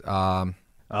apologized.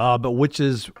 But which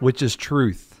is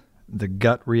truth? The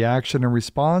gut reaction and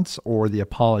response, or the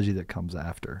apology that comes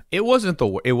after? It wasn't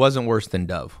worse than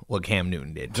Dove, what Cam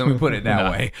Newton did. Let me put it that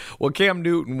way. Well, Cam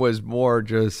Newton was more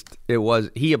just,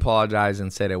 he apologized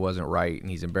and said it wasn't right,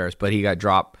 and he's embarrassed, but he got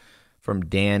dropped from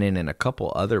Dannon and a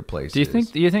couple other places.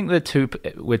 Do you think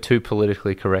we're too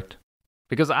politically correct?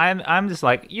 Because I'm just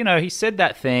like, he said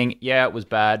that thing, yeah, it was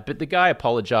bad, but the guy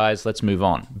apologized, let's move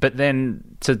on. But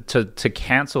then to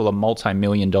cancel a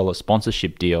multi-million-dollar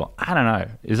sponsorship deal, I don't know.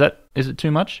 Is it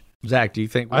too much? Zach, do you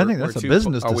think I think that's a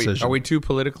business decision. Are we too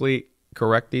politically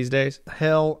correct these days?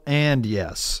 Hell and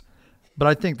yes. But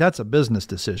I think that's a business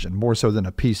decision more so than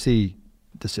a PC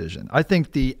decision. I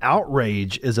think the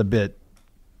outrage is a bit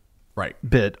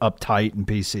uptight and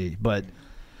PC, but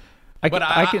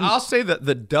I'll say that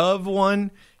the Dove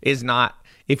one is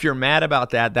if you're mad about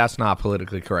that, that's not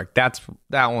politically correct.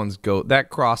 That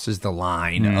crosses the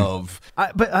line of.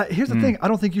 But here's the thing: I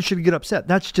don't think you should get upset.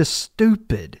 That's just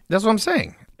stupid. That's what I'm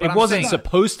saying. It wasn't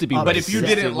supposed to be. But if you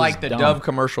didn't like the Dove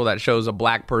commercial that shows a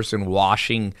black person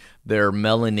washing their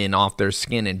melanin off their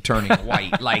skin and turning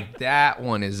white, like that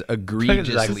one is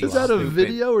egregiously Is that stupid. a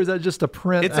video or is that just a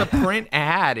print? It's a print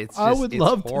ad. I would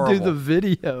love horrible. to do the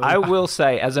video. I will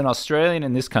say, as an Australian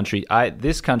in this country,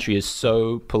 this country is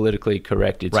so politically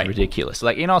correct, it's ridiculous.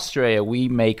 Like in Australia, we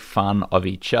make fun of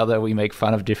each other. We make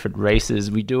fun of different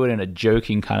races. We do it in a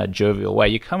joking, kind of jovial way.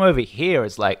 You come over here,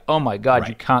 it's like, oh my God,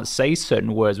 you can't say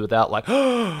certain words without like,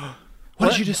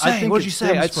 what did you just say? What did you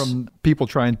say? It's from people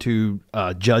trying to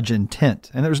judge intent,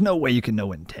 and there's no way you can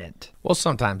know intent. Well,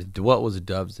 sometimes what was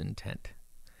Dove's intent?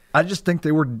 I just think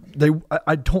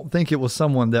I don't think it was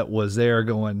someone that was there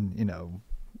going,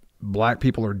 black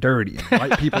people are dirty and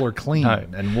white people are clean,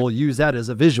 and we'll use that as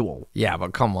a visual. Yeah,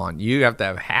 but come on, you have to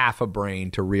have half a brain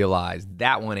to realize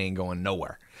that one ain't going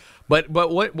nowhere. But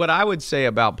what I would say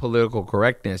about political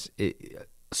correctness,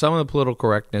 some of the political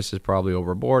correctness is probably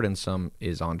overboard and some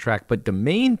is on track. But the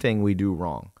main thing we do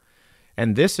wrong,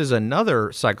 and this is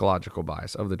another psychological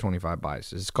bias of the 25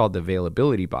 biases, it's called the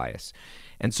availability bias.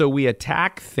 And so we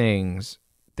attack things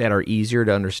that are easier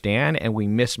to understand and we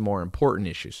miss more important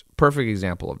issues. Perfect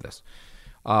example of this.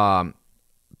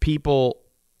 People,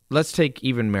 let's take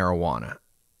even marijuana.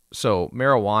 So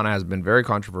marijuana has been very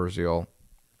controversial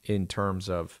in terms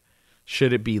of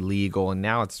should it be legal, and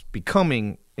now it's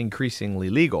becoming increasingly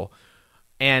legal.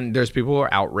 And there's people who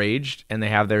are outraged and they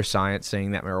have their science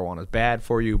saying that marijuana is bad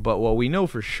for you. But what we know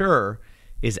for sure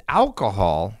is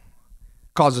alcohol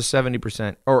causes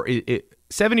 70% or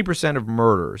 70% of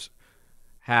murders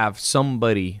have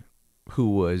somebody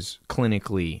who was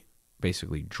clinically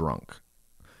basically drunk.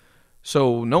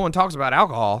 So no one talks about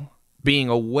alcohol being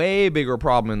a way bigger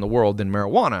problem in the world than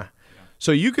marijuana.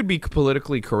 So you could be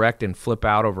politically correct and flip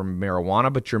out over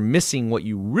marijuana, but you're missing what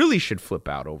you really should flip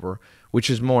out over, which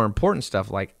is more important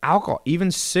stuff like alcohol. Even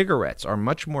cigarettes are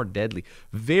much more deadly.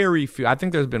 Very few. I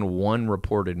think there's been one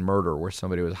reported murder where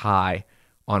somebody was high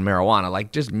on marijuana.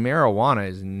 Like just marijuana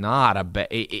is not a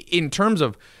bad, in terms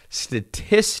of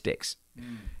statistics.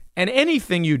 And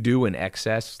anything you do in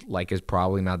excess like is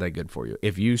probably not that good for you.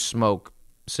 If you smoke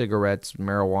cigarettes,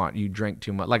 marijuana, you drink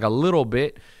too much, like a little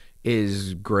bit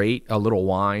is great, a little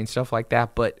wine, stuff like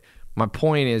that. But my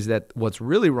point is that what's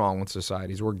really wrong with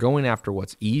society is we're going after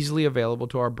what's easily available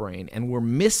to our brain, and we're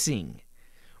missing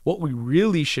what we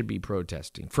really should be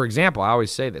protesting. For example, I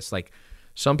always say this, like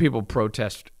some people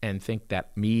protest and think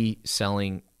that me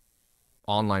selling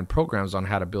online programs on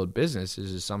how to build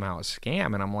businesses is somehow a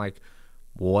scam. And I'm like,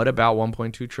 what about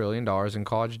 $1.2 trillion in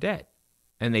college debt?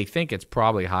 And they think it's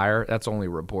probably higher. That's only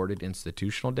reported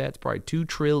institutional debt. It's probably $2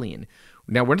 trillion.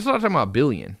 Now, we're not talking about a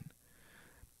billion.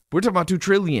 We're talking about $2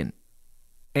 trillion.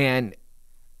 And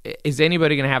is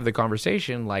anybody going to have the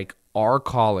conversation like our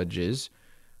colleges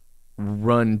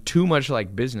run too much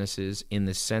like businesses in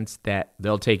the sense that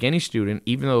they'll take any student,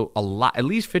 even though at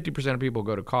least 50% of people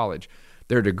go to college,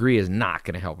 their degree is not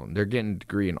going to help them. They're getting a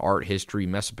degree in art history,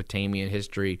 Mesopotamian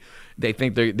history. They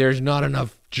think there's not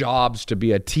enough jobs to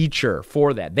be a teacher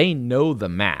for that. They know the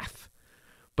math,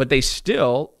 but they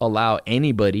still allow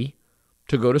anybody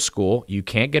to go to school. You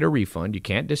can't get a refund. You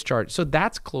can't discharge. So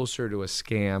that's closer to a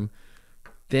scam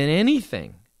than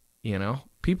anything.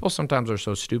 People sometimes are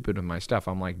so stupid with my stuff.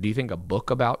 I'm like, do you think a book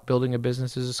about building a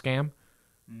business is a scam?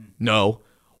 No.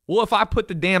 Well, if I put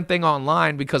the damn thing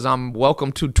online because I'm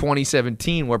welcome to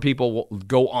 2017 where people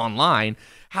go online,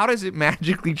 how does it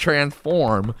magically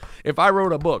transform if I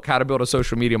wrote a book, How to Build a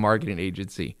Social Media Marketing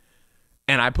Agency,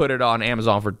 and I put it on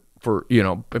Amazon for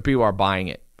people are buying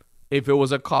it? If it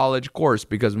was a college course,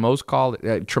 because most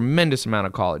a tremendous amount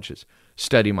of colleges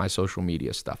study my social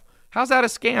media stuff. How's that a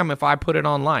scam if I put it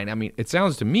online? I mean, it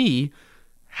sounds to me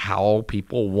how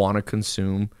people want to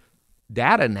consume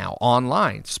data now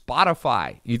online.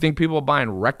 Spotify. You think people are buying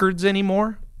records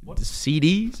anymore?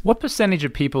 CDs? What percentage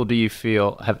of people do you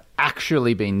feel have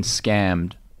actually been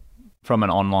scammed from an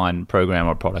online program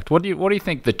or product? What do you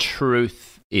think the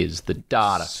truth is, the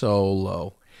data? So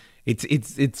low.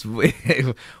 It's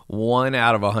 1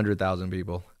 out of 100,000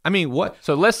 people. I mean, what?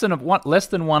 So less than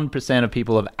 1% of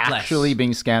people have actually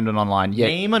been scammed online. Yet.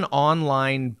 Name an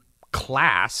online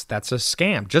class that's a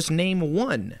scam. Just name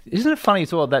one. Isn't it funny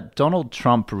as well that Donald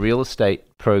Trump real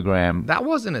estate program? That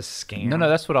wasn't a scam. No,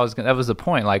 that's what I was. That was the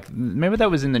point. Like, remember that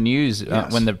was in the news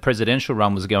when the presidential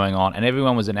run was going on, and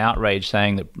everyone was in outrage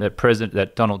saying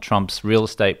that Donald Trump's real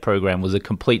estate program was a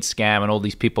complete scam, and all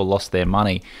these people lost their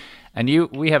money. And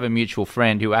we have a mutual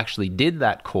friend who actually did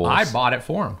that course. I bought it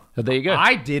for him. So there you go.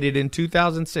 I did it in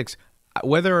 2006.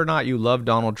 Whether or not you love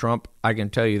Donald Trump, I can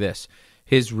tell you this.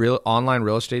 His online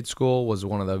real estate school was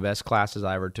one of the best classes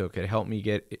I ever took. It helped me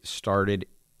get started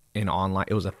in online.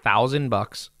 It was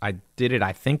 $1,000. I did it,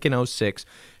 I think, in 2006.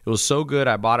 It was so good.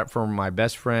 I bought it from my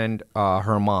best friend,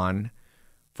 Herman,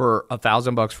 for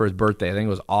 $1,000 for his birthday. I think it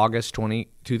was August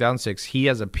 2006. He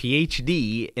has a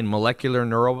PhD in molecular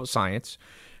neuroscience,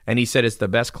 and he said it's the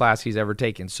best class he's ever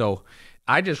taken. So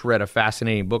I just read a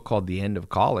fascinating book called The End of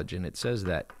College, and it says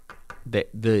that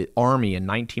the Army in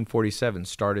 1947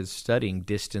 started studying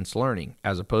distance learning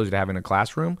as opposed to having a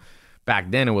classroom.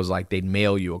 Back then, it was like they'd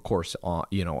mail you a course,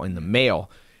 in the mail.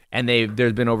 And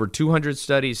there's been over 200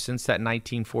 studies since that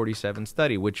 1947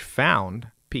 study, which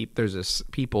found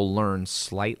people learn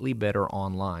slightly better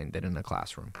online than in a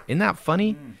classroom. Isn't that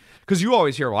funny? Because you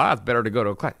always hear, well, it's better to go to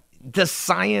a class. The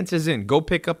science is in. Go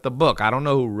pick up the book. I don't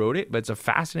know who wrote it, but it's a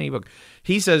fascinating book.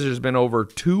 He says there's been over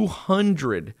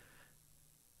 200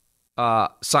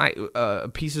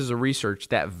 pieces of research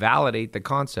that validate the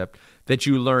concept that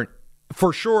you learn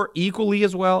for sure equally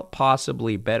as well,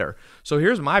 possibly better. So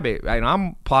here's my big, and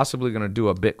I'm possibly going to do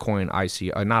a Bitcoin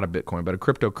ICO, not a Bitcoin, but a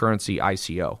cryptocurrency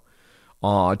ICO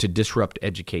to disrupt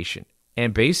education.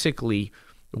 And basically,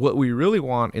 what we really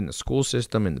want in the school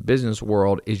system, in the business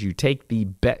world, is you take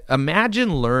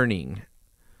imagine learning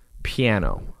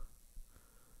piano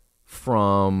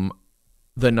from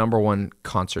the number one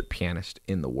concert pianist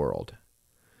in the world.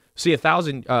 See,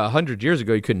 100 years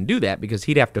ago, you couldn't do that because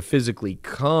he'd have to physically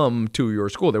come to your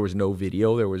school. There was no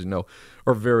video,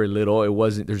 or very little.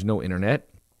 There's no internet.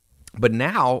 But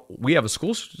now we have a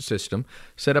school system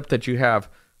set up that you have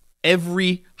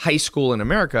every high school in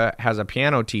America has a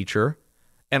piano teacher,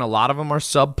 and a lot of them are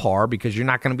subpar because you're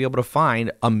not going to be able to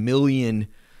find a million,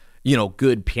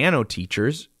 good piano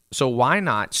teachers. So why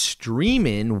not stream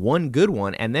in one good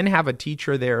one and then have a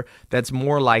teacher there that's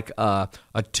more like a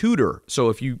tutor? So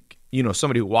if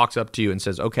somebody who walks up to you and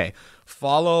says, okay,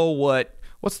 follow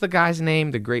what's the guy's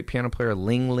name? The great piano player,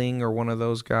 Ling Ling, or one of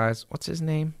those guys. What's his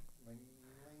name?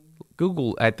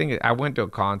 Google. I think I went to a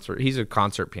concert. He's a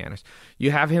concert pianist.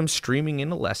 You have him streaming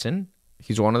in a lesson.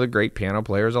 He's one of the great piano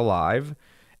players alive.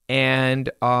 And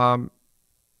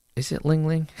is it Ling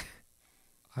Ling?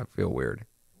 I feel weird.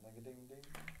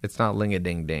 It's not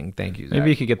ling-a-ding-ding. Thank you, Zach. Maybe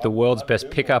you could get the world's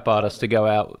best pickup artist to go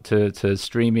out to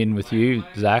stream in with you,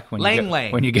 Zach, when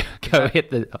you go hit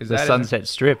the Sunset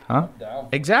Strip, huh?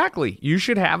 Exactly. You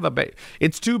should have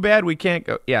it's too bad we can't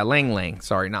go. Yeah, Lang Lang.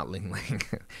 Sorry, not Ling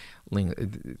Lang.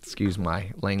 Excuse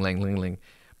my Lang Lang.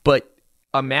 But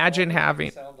imagine having...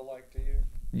 Sound alike to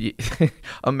you?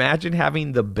 Imagine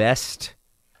having the best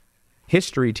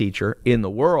history teacher in the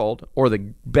world, or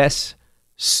the best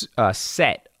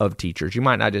set of teachers. You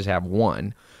might not just have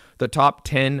one. The top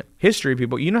 10 history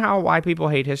people. You know why people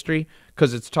hate history?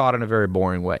 Because it's taught in a very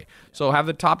boring way. So have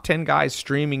the top 10 guys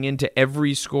streaming into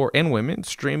every school, and women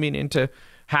streaming into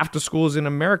half the schools in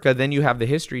America. Then you have the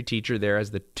history teacher there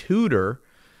as the tutor.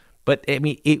 But I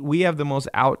mean, we have the most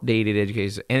outdated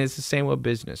education, and it's the same with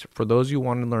business. For those who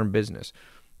want to learn business,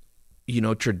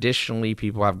 traditionally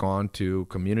people have gone to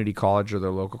community college or their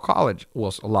local college.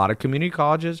 Well, a lot of community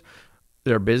colleges,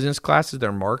 their business classes,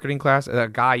 their marketing class.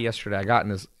 That guy yesterday, I got in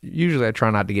this. Usually, I try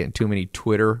not to get in too many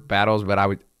Twitter battles, but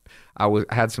I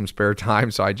had some spare time,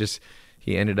 so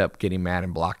he ended up getting mad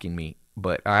and blocking me.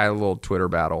 But I had a little Twitter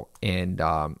battle, and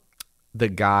the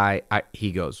guy,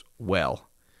 he goes, well,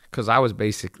 because I was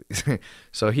basically,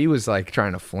 so he was like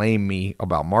trying to flame me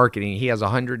about marketing. He has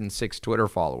 106 Twitter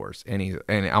followers, and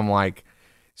I'm like,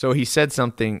 so he said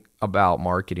something about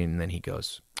marketing, and then he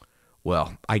goes,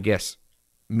 well, I guess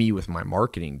me with my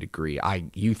marketing degree,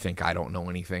 you think I don't know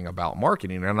anything about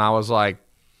marketing. And I was like,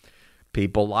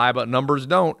 people lie, but numbers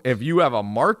don't. If you have a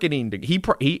marketing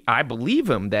degree, I believe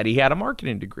him that he had a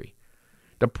marketing degree.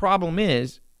 The problem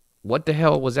is, what the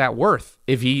hell was that worth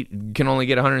if he can only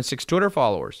get 106 Twitter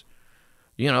followers?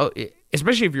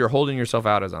 Especially if you're holding yourself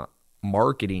out as a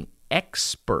marketing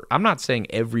expert. I'm not saying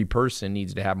every person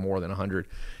needs to have more than 100.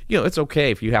 It's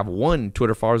okay if you have 1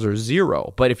 Twitter followers or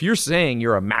 0. But if you're saying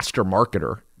you're a master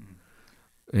marketer,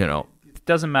 it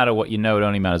doesn't matter what you know. It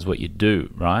only matters what you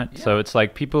do, right? Yeah. So it's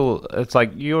like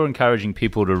you're encouraging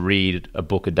people to read a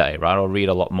book a day, right? Or read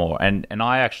a lot more. And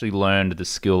I actually learned the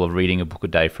skill of reading a book a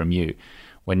day from you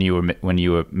when you were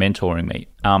mentoring me.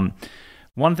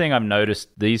 One thing I've noticed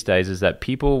these days is that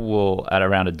people will, at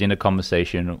around a dinner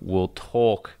conversation, will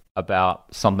talk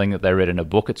about something that they read in a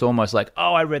book. It's almost like,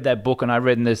 oh, I read that book and I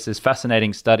read in this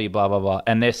fascinating study, blah, blah, blah.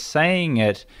 And they're saying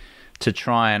it to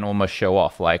try and almost show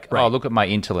off, like, right. Oh, look at my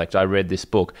intellect. I read this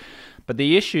book. But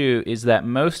the issue is that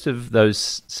most of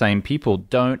those same people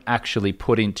don't actually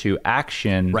put into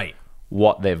action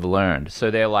what they've learned.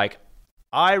 So they're like,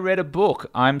 I read a book,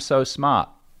 I'm so smart.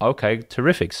 Okay,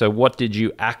 terrific. So what did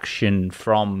you action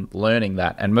from learning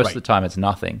that? And most of the time it's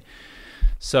nothing.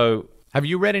 So have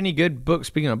you read any good books,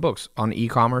 speaking of books, on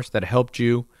e-commerce that helped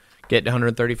you get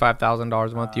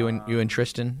 $135,000 a month, you and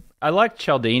Tristan? I like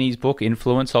Cialdini's book,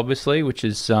 Influence, obviously, which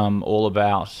is all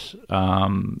about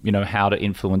how to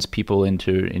influence people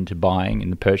into buying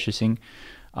and purchasing.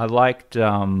 I liked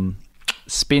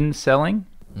Spin Selling.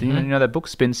 Do you know that book,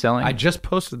 Spin Selling? I just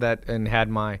posted that and had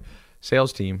my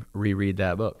sales team reread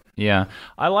that book. Yeah.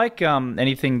 I like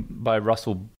anything by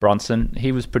Russell Brunson.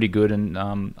 He was pretty good, and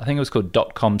I think it was called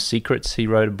 .com Secrets. He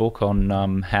wrote a book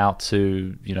on how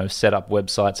to set up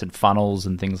websites and funnels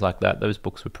and things like that. Those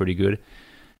books were pretty good.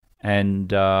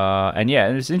 And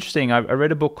it's interesting. I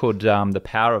read a book called The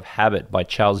Power of Habit by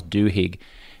Charles Duhigg,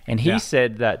 and he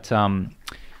said that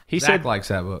Zach likes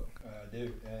that book. I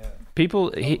do.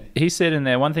 People, he said in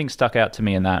there, one thing stuck out to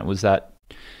me in that was that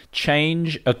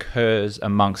change occurs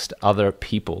amongst other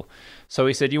people. So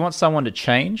he said, you want someone to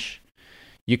change,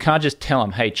 you can't just tell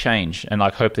them, hey, change, and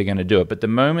hope they're going to do it. But the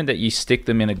moment that you stick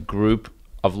them in a group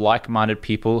of like-minded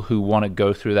people who want to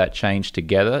go through that change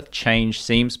together, change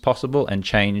seems possible and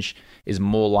change is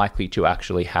more likely to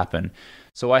actually happen.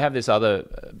 So I have this other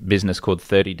business called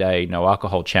 30-Day No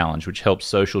Alcohol Challenge, which helps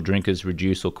social drinkers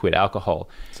reduce or quit alcohol.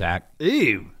 Zach.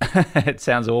 Ew. It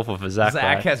sounds awful for Zach. Zach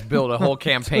right? has built a whole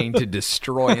campaign to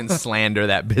destroy and slander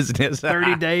that business.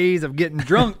 30 days of getting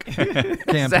drunk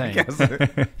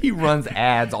campaign. He runs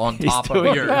ads on top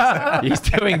of yours. He's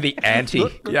doing the anti.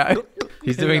 Yeah.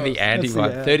 He's doing the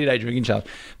anti-one, 30-day drinking challenge.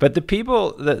 But the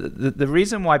people, the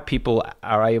reason why people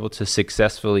are able to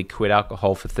successfully quit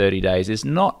alcohol for 30 days is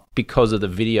not because of the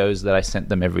videos that I sent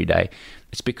them every day.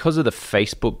 It's because of the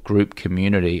Facebook group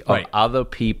community of other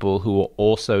people who are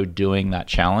also doing that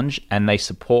challenge, and they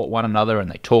support one another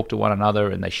and they talk to one another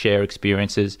and they share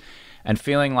experiences, and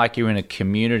feeling like you're in a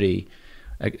community.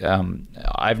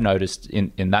 I've noticed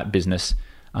in that business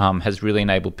has really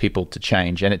enabled people to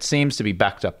change, and it seems to be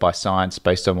backed up by science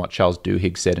based on what Charles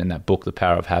Duhigg said in that book, The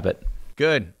Power of Habit.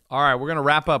 Good. All right, we're going to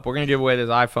wrap up. We're going to give away this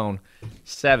iPhone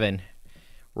 7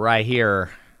 right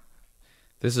here.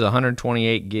 This is a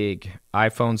 128 gig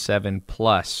iPhone 7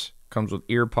 Plus. Comes with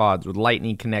ear pods, with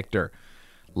lightning connector,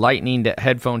 lightning to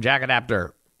headphone jack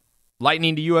adapter,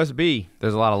 lightning to USB.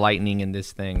 There's a lot of lightning in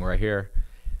this thing right here.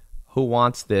 Who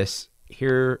wants this?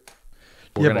 Here,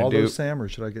 we're going to do... those, Sam, or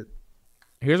should I get...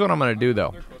 Here's what I'm going to do,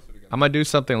 though. I'm going to do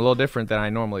something a little different than I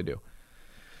normally do.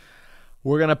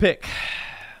 We're going to pick.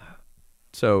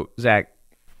 So, Zach,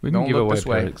 we can give away this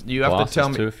way. You have to tell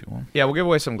me. Too, if you want. Yeah, we'll give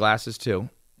away some glasses, too.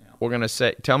 Yeah. We're going to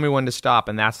say, tell me when to stop,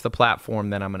 and that's the platform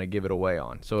that I'm going to give it away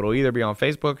on. So it'll either be on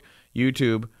Facebook,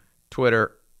 YouTube,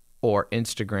 Twitter, or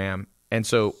Instagram. And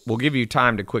so we'll give you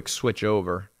time to quick switch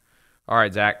over. All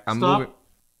right, Zach, I'm moving.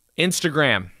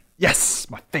 Instagram. Yes,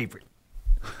 my favorite.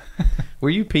 Were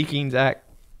you peeking, Zach?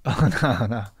 Oh,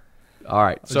 no. All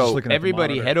right. So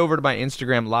everybody head over to my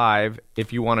Instagram live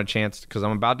if you want a chance, because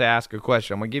I'm about to ask a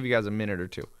question. I'm going to give you guys a minute or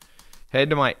two.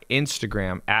 Head to my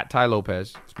Instagram,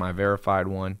 @TyLopez. It's my verified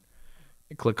one.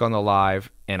 Click on the live,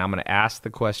 and I'm going to ask the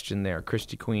question there.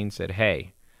 Christy Queen said,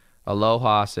 hey.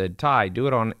 Aloha said, Ty, do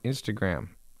it on Instagram.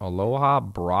 Aloha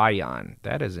Brian.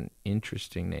 That is an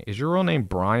interesting name. Is your real name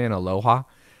Brian Aloha?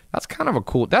 That's kind of a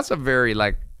cool, that's a very,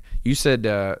 like, you said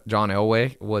John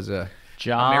Elway was a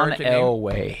John American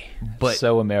Elway, name, but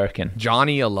so American.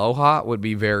 Johnny Aloha would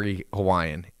be very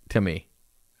Hawaiian to me.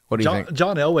 What do you think?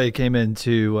 John Elway came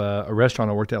into a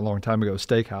restaurant I worked at a long time ago,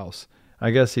 Steakhouse.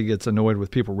 I guess he gets annoyed with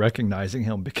people recognizing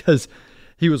him because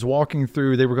he was walking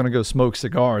through, they were going to go smoke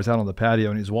cigars out on the patio,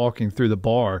 and he's walking through the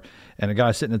bar, and a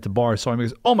guy sitting at the bar saw him. He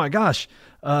goes, oh my gosh,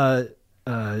 you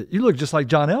look just like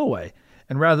John Elway.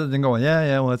 And rather than going,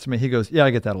 yeah, well, that's me, he goes, yeah, I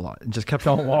get that a lot, and just kept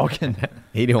on walking.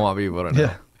 He didn't want people to know.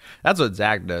 Yeah. That's what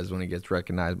Zach does when he gets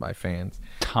recognized by fans.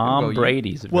 Tom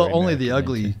Brady's. Only the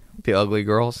ugly. The ugly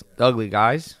girls, the ugly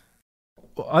guys.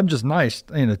 Well, I'm just nice,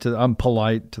 I'm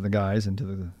polite to the guys and to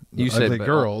the ugly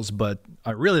girls, but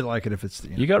I really like it if it's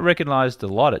the. You got recognized a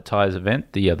lot at Ty's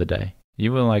event the other day.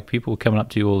 You were like, people were coming up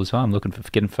to you all the time looking for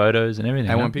getting photos and everything.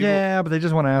 And when people, yeah, but they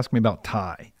just want to ask me about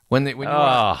Ty. When you're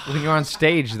on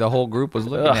stage, the whole group was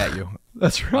looking at you.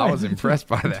 That's right. I was impressed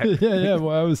by that. yeah.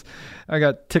 Well, I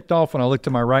got ticked off when I looked to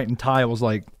my right, and Ty was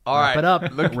like, wrap it up.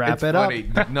 Wrap it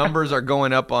up. Numbers are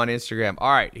going up on Instagram.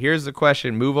 All right, here's the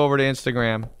question. Move over to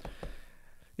Instagram.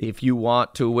 If you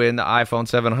want to win the iPhone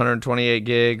 728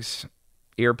 gigs,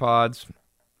 earpods,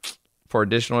 for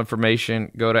additional information,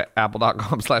 go to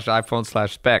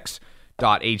apple.com/iPhone/specs.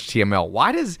 .html.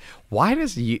 Why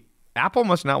does Apple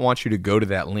must not want you to go to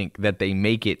that link that they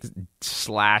make it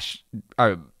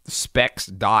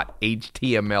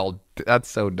 /specs.html. That's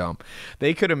so dumb.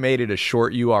 They could have made it a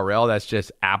short URL that's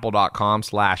just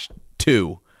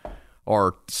apple.com/2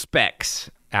 or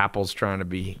specs. Apple's trying to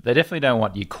be. They definitely don't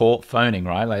want you phoning,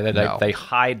 right? Like No. they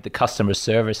hide the customer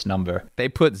service number. They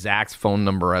put Zach's phone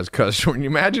number as customer. Can you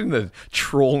imagine the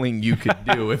trolling you could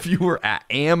do if you were at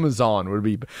Amazon?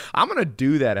 I'm going to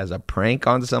do that as a prank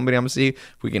on somebody. I'm going to see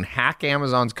if we can hack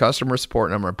Amazon's customer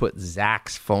support number and put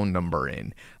Zach's phone number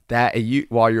in. That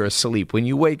while you're asleep, when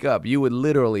you wake up, you would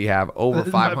literally have over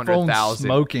 500,000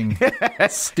 smoking,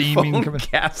 steaming, phone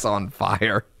gas on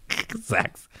fire.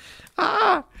 Zach's.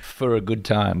 For a good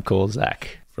time, call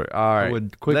Zach. All right. I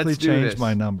would quickly Let's do change this.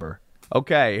 my number.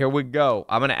 Okay, here we go.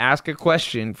 I'm going to ask a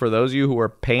question for those of you who are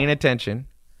paying attention.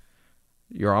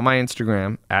 You're on my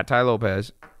Instagram, at Ty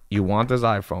Lopez. You want this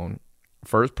iPhone.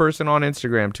 First person on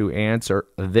Instagram to answer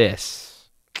this.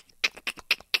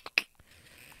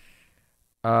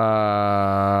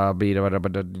 Okay,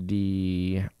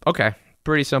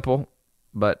 pretty simple,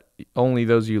 but only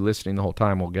those of you listening the whole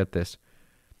time will get this.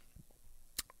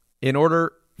 In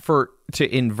order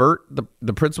to invert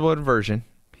the principle of inversion,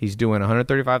 he's doing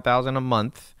 $135,000 a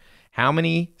month. How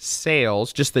many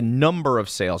sales, just the number of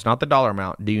sales, not the dollar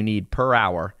amount, do you need per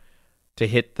hour to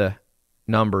hit the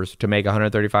numbers to make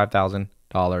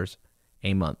 $135,000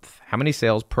 a month? How many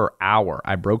sales per hour?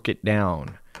 I broke it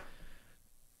down.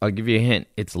 I'll give you a hint.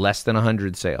 It's less than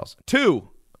 100 sales. 2,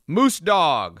 Moose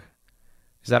Dog.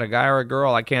 Is that a guy or a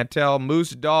girl? I can't tell.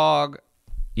 Moose Dog.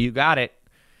 You got it.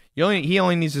 He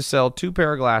only needs to sell 2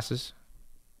 pair of glasses,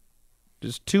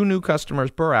 just 2 new customers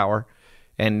per hour,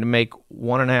 and to make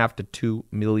 $1.5 to $2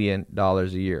 million a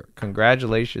year.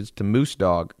 Congratulations to Moose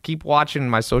Dog. Keep watching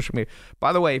my social media.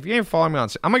 By the way, if you ain't following me on,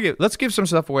 let's give some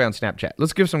stuff away on Snapchat.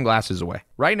 Let's give some glasses away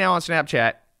right now on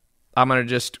Snapchat.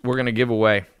 We're gonna give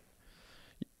away.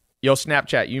 Yo,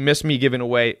 Snapchat, you missed me giving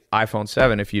away iPhone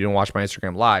 7 if you didn't watch my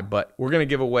Instagram live, but we're gonna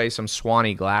give away some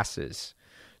Swanee glasses.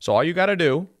 So all you got to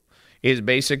do is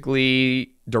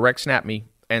basically direct snap me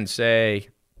and say,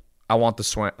 I want the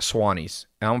Swannies.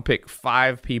 And I'm going to pick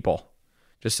 5 people.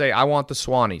 Just say, I want the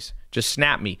Swannies. Just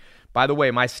snap me. By the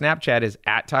way, my Snapchat is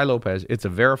at Ty Lopez. It's a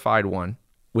verified one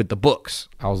with the books.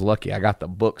 I was lucky. I got the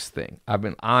books thing. I've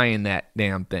been eyeing that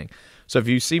damn thing. So if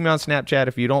you see me on Snapchat,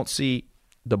 if you don't see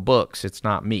the books, it's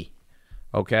not me.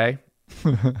 Okay?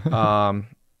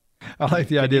 I like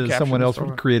the idea that someone else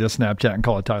would create a Snapchat and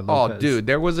call it Ty Lopez. Oh, dude,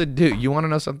 there was a dude. You want to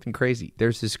know something crazy?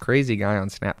 There's this crazy guy on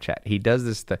Snapchat. He does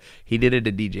this stuff. He did it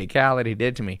to DJ Khaled. He did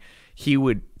it to me. He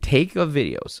would take the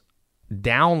videos,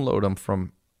 download them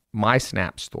from my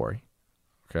Snap story,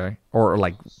 okay? Or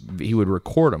like he would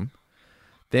record them.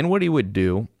 Then what he would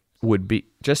do would be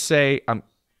just say, I'm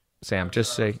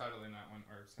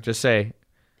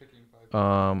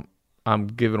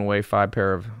giving away 5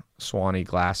 pair of Swanee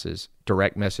glasses.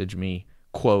 Direct message me,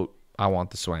 quote, I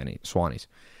want the Swannies.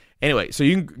 Anyway, so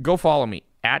you can go follow me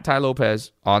at Ty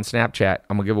Lopez on Snapchat.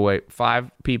 I'm going to give away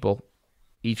 5 people.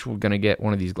 Each are going to get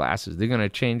one of these glasses. They're going to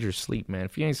change your sleep, man.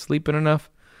 If you ain't sleeping enough,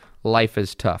 life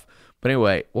is tough. But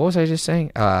anyway, what was I just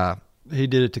saying? He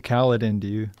did it to Khaled and to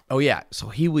you. Oh, yeah. So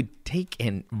he would take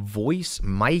and voice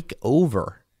mic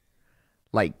over,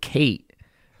 like Kate,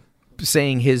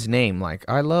 saying his name, like,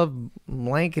 I love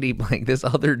blankety blank, this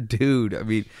other dude. I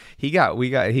mean, he got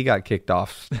kicked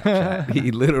off Snapchat. He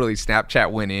literally,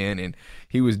 Snapchat went in and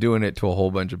he was doing it to a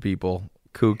whole bunch of people.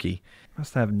 Kooky.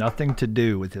 Must have nothing to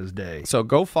do with his day. So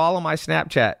go follow my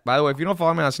Snapchat. By the way, if you don't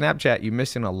follow me on Snapchat, you're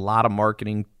missing a lot of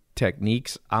marketing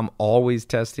techniques. I'm always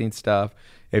testing stuff.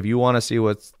 If you want to see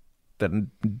what's the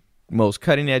most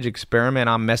cutting edge experiment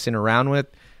I'm messing around with,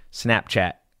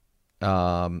 Snapchat.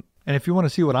 And if you want to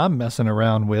see what I'm messing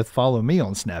around with, follow me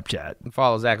on Snapchat.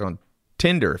 Follow Zach on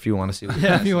Tinder if you want to see what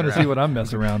if you want to see what I'm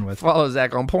messing around with. Follow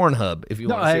Zach on Pornhub if you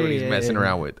want to see what he's messing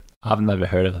around with. I've never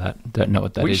heard of that. Don't know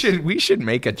what that is. We should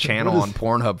make a channel on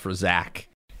Pornhub for Zach.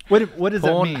 What does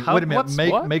that mean? Pornhub? Wait a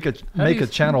minute. Make a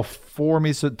channel for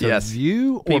me to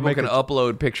view, or people make can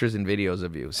upload pictures and videos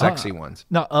of you, sexy ones.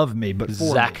 Not of me, but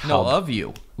for Zach me. Hub. No, of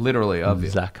you, literally of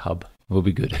you. Zach Hub will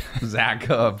be good. Zach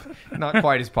Hub, not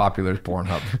quite as popular as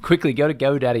Pornhub. Quickly go to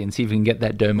GoDaddy and see if we can get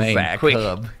that domain. Zach Quick.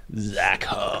 Hub. Zach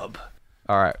Hub.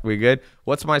 All right, we good?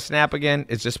 What's my Snap again?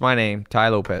 It's just my name, Ty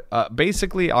Lopez.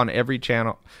 Basically, on every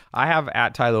channel, I have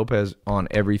at Ty Lopez on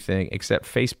everything except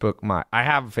Facebook. I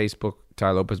have Facebook,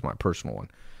 Ty Lopez, my personal one,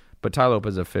 but Ty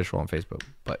Lopez official on Facebook.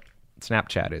 But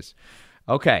Snapchat is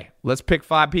okay. Let's pick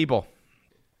 5 people.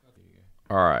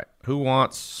 All right, who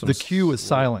wants some? The queue is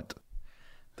silent.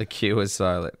 The queue is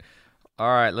silent. All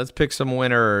right, let's pick some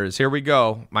winners. Here we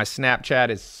go. My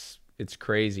Snapchat it's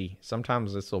crazy.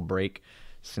 Sometimes this will break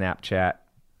Snapchat.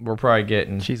 We're probably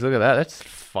getting... Jeez, look at that. That's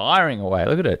firing away.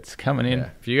 Look at it. It's coming in. Yeah.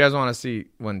 If you guys want to see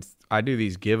when I do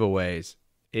these giveaways,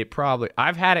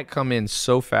 I've had it come in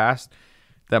so fast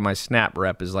that my Snap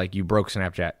rep is like, you broke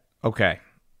Snapchat. Okay.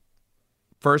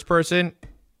 First person.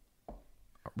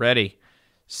 Ready.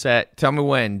 Set. Tell me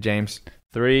when, James.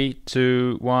 3,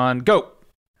 2, 1, go.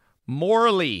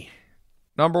 Morley,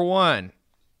 number 1.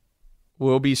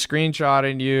 We'll be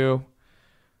screenshotting you.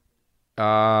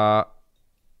 Let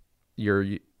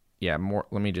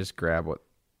me just grab what.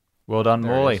 Well done,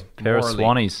 Morley. Pair of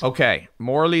Swannies. Okay,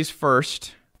 Morley's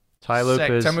first. Ty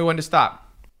Lopez. Tell me when to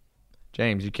stop.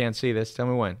 James, you can't see this. Tell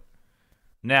me when.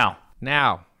 Now.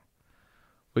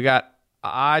 We got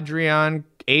Adrian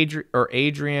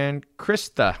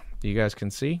Krista. You guys can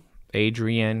see?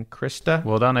 Adrian Krista.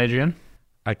 Well done, Adrian.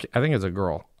 I think it's a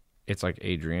girl. It's like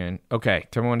Adrian. Okay,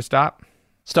 tell me when to stop.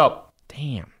 Stop.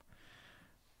 Damn.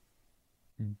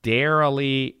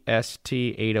 Darely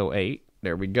ST808.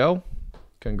 There we go.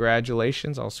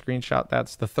 Congratulations. I'll screenshot.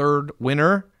 That's the third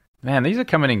winner. Man, these are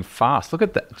coming in fast. Look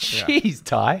at that. Jeez,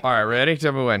 Ty. All right, ready?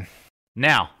 Tell me when.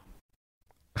 Now.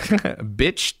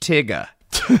 Bitch Tigga.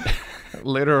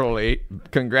 Literally.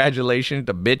 Congratulations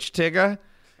to Bitch Tigga.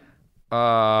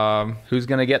 Who's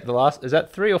going to get the last? Is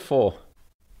that 3 or 4? I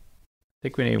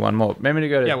think we need one more. Maybe to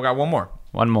go to... Yeah, we got one more.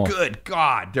 One more. Good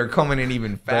God. They're coming in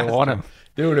even faster. They want him.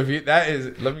 Dude, if you... That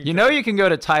is... You know you can go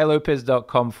to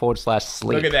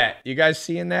tylopez.com/sleep. Look at that. You guys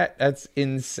seeing that? That's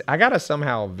insane. I got to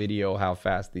somehow video how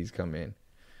fast these come in.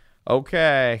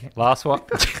 Okay. Last one.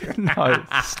 No.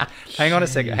 Hang on a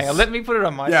second. Hang on. Let me put it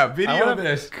on my... Yeah, video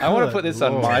this. I want to put this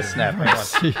on my Snap. Hang on.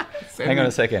 Hang on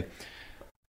a second.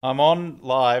 I'm on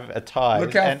live at Ty's.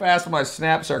 Look how fast my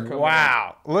snaps are coming.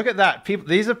 Wow. Look at that.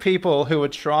 These are people who are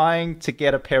trying to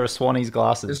get a pair of Swannies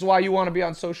glasses. This is why you want to be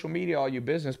on social media, all you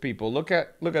business people. Look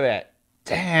at that.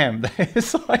 Damn.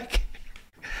 It's like...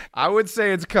 I would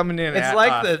say it's coming in it's at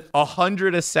like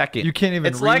 100 a second. You can't even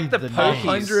it's read like the Pokies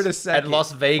 100 a second at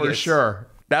Las Vegas. for sure.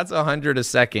 That's 100 a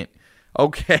second.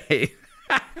 Okay.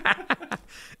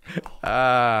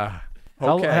 How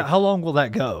long will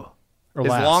that go? Or As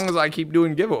last? long as I keep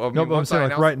doing giveaways. No, but I'm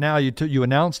saying like right now you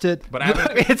announced it, but I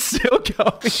haven't. It's still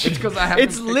going. It's because I haven't.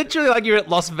 It's literally like you're at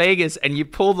Las Vegas and you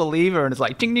pull the lever and it's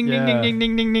like ding ding ding ding ding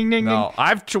ding ding ding ding. No,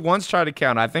 I've once tried to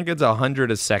count. I think it's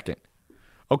 100 a second.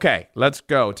 Okay, let's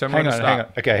go. Tell me when to stop. Hang on.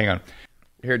 Okay, hang on.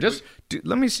 Here,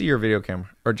 let me see your video camera,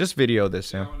 or just video this,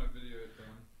 Sam.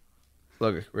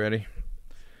 Look, ready?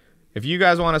 If you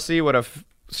guys want to see what a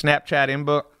Snapchat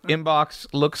inbox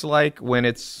looks like when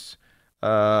it's,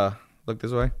 look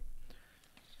this way.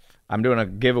 I'm doing a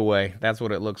giveaway. That's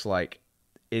what it looks like.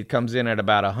 It comes in at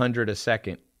about 100 a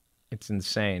second. It's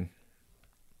insane.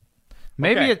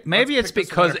 Maybe it's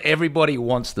because everybody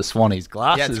wants the Swannies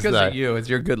glasses. Yeah, it's because of you. It's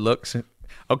your good looks.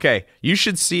 Okay, you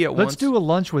should see it once. Let's do a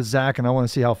lunch with Zach, and I want to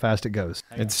see how fast it goes.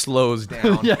 It slows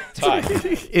down. Yeah. Ty,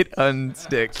 it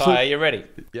unsticks. Ty, are you ready?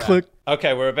 Yeah. Click.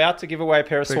 Okay, we're about to give away a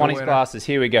pair of Swannies glasses.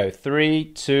 Here we go.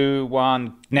 3, 2,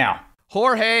 1, now.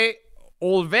 Jorge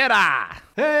Olvera.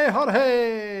 Hey,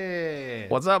 Jorge.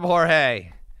 What's up,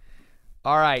 Jorge?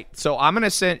 All right, so I'm going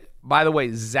to send... By the way,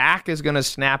 Zach is going to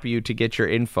snap you to get your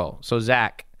info. So,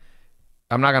 Zach,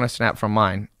 I'm not going to snap from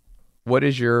mine. What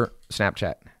is your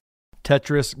Snapchat?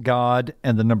 Tetris God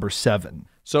and the number 7.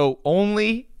 So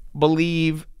only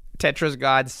believe Tetris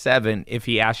God 7 if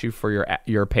he asks you for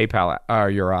your PayPal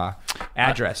or your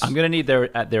address. I'm gonna need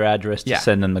their address to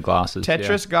send them the glasses.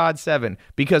 Tetris God 7,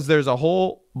 because there's a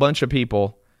whole bunch of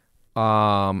people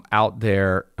out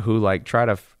there who like try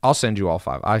to. I'll send you all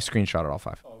 5. I screenshotted all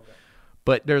 5. Oh, okay.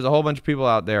 But there's a whole bunch of people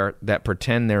out there that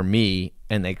pretend they're me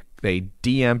and they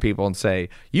DM people and say,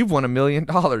 you've won $1 million,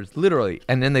 literally.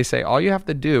 And then they say, all you have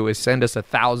to do is send us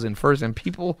 1,000 first. And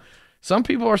some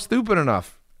people are stupid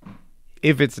enough.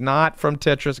 If it's not from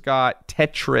Tetris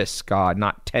God,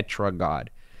 not Tetra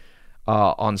God,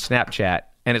 on Snapchat.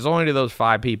 And it's only to those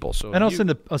 5 people. So and I'll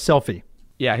send a selfie.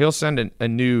 Yeah, he'll send a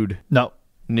nude. No.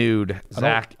 Nude.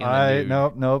 Zach in the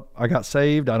nude. Nope. I got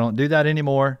saved. I don't do that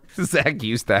anymore. Zach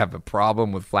used to have a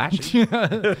problem with flashing.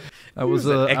 I was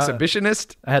an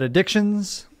exhibitionist. I had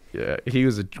addictions. Yeah,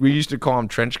 we used to call him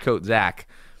Trenchcoat Zach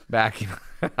back in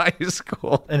high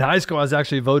school. In high school, I was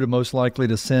actually voted most likely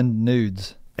to send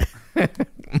nudes.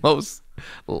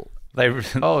 They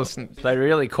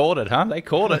really called it, huh? They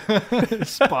called it.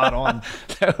 Spot on.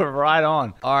 They were right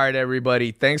on. All right,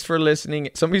 everybody. Thanks for listening.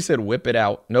 Somebody said whip it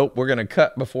out. Nope, we're going to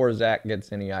cut before Zach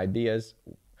gets any ideas.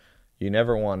 You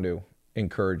never want to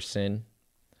encourage sin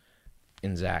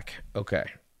in Zach. Okay.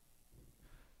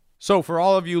 So for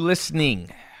all of you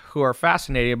listening who are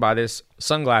fascinated by this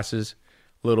sunglasses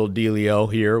little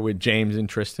dealio here with James and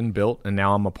Tristan built, and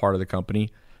now I'm a part of the company,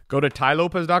 go to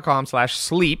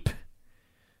tylopez.com/sleep,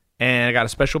 and I got a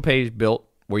special page built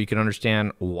where you can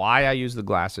understand why I use the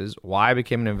glasses, why I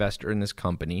became an investor in this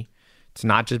company. It's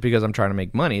not just because I'm trying to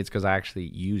make money, it's because I actually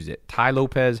use it.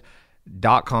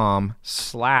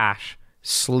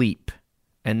 tylopez.com/sleep.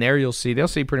 And there they'll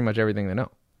see pretty much everything they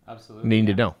know. Absolutely. Need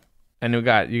to know. And you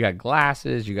got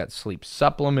glasses, you got sleep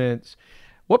supplements.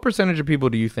 What percentage of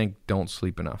people do you think don't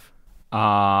sleep enough?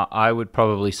 I would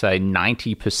probably say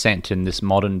 90% in this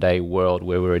modern day world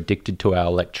where we're addicted to our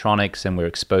electronics and we're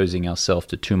exposing ourselves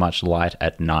to too much light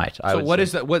at night. So what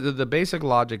is that? What the basic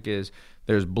logic is,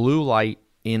 there's blue light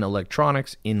in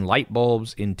electronics, in light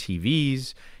bulbs, in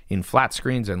TVs, in flat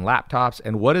screens and laptops.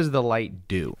 And what does the light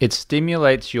do? It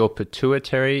stimulates your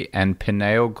pituitary and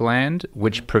pineal gland,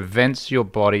 which prevents your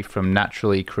body from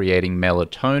naturally creating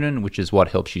melatonin, which is what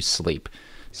helps you sleep.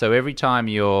 So every time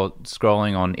you're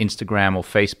scrolling on Instagram or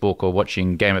Facebook or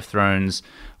watching Game of Thrones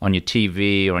on your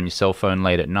TV or on your cell phone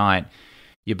late at night,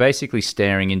 you're basically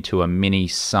staring into a mini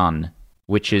sun,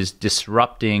 which is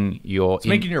disrupting your... It's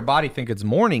making your body think it's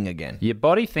morning again. Your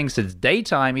body thinks it's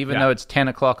daytime, even though it's 10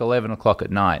 o'clock, 11 o'clock at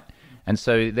night. And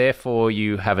so therefore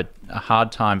you have a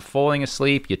hard time falling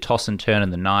asleep, you toss and turn in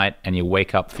the night, and you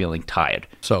wake up feeling tired.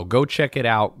 So go check it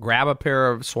out. Grab a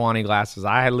pair of Swanee glasses.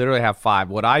 I literally have 5.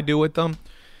 What I do with them,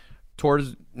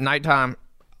 towards nighttime,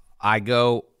 I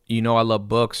go, I love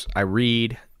books. I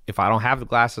read. If I don't have the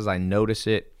glasses, I notice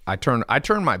it. I turn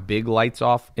my big lights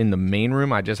off in the main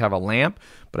room. I just have a lamp,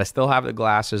 but I still have the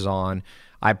glasses on.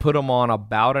 I put them on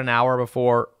about an hour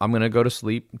before I'm going to go to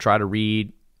sleep, try to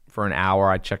read for an hour.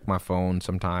 I check my phone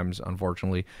sometimes,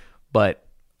 unfortunately, but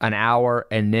an hour.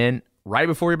 And then right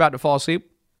before you're about to fall asleep,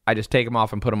 I just take them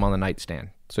off and put them on the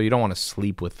nightstand. So you don't want to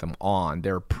sleep with them on.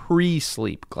 They're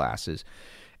pre-sleep glasses.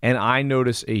 And I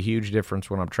notice a huge difference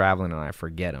when I'm traveling and I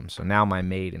forget them. So now in my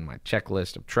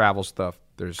checklist of travel stuff,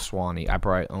 there's Swanee. I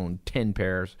probably own 10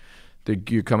 pairs.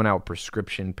 You're coming out with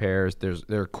prescription pairs.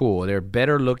 They're cool. They're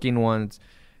better looking ones.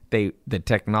 The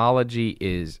technology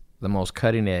is the most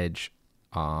cutting edge.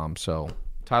 So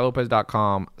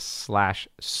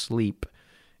tylopez.com/sleep.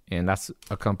 And that's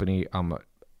a company I'm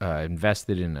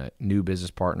invested in, a new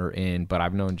business partner in. But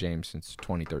I've known James since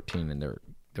 2013, and they're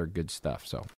good stuff.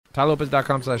 So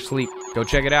tylopez.com/sleep. Go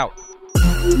check it out.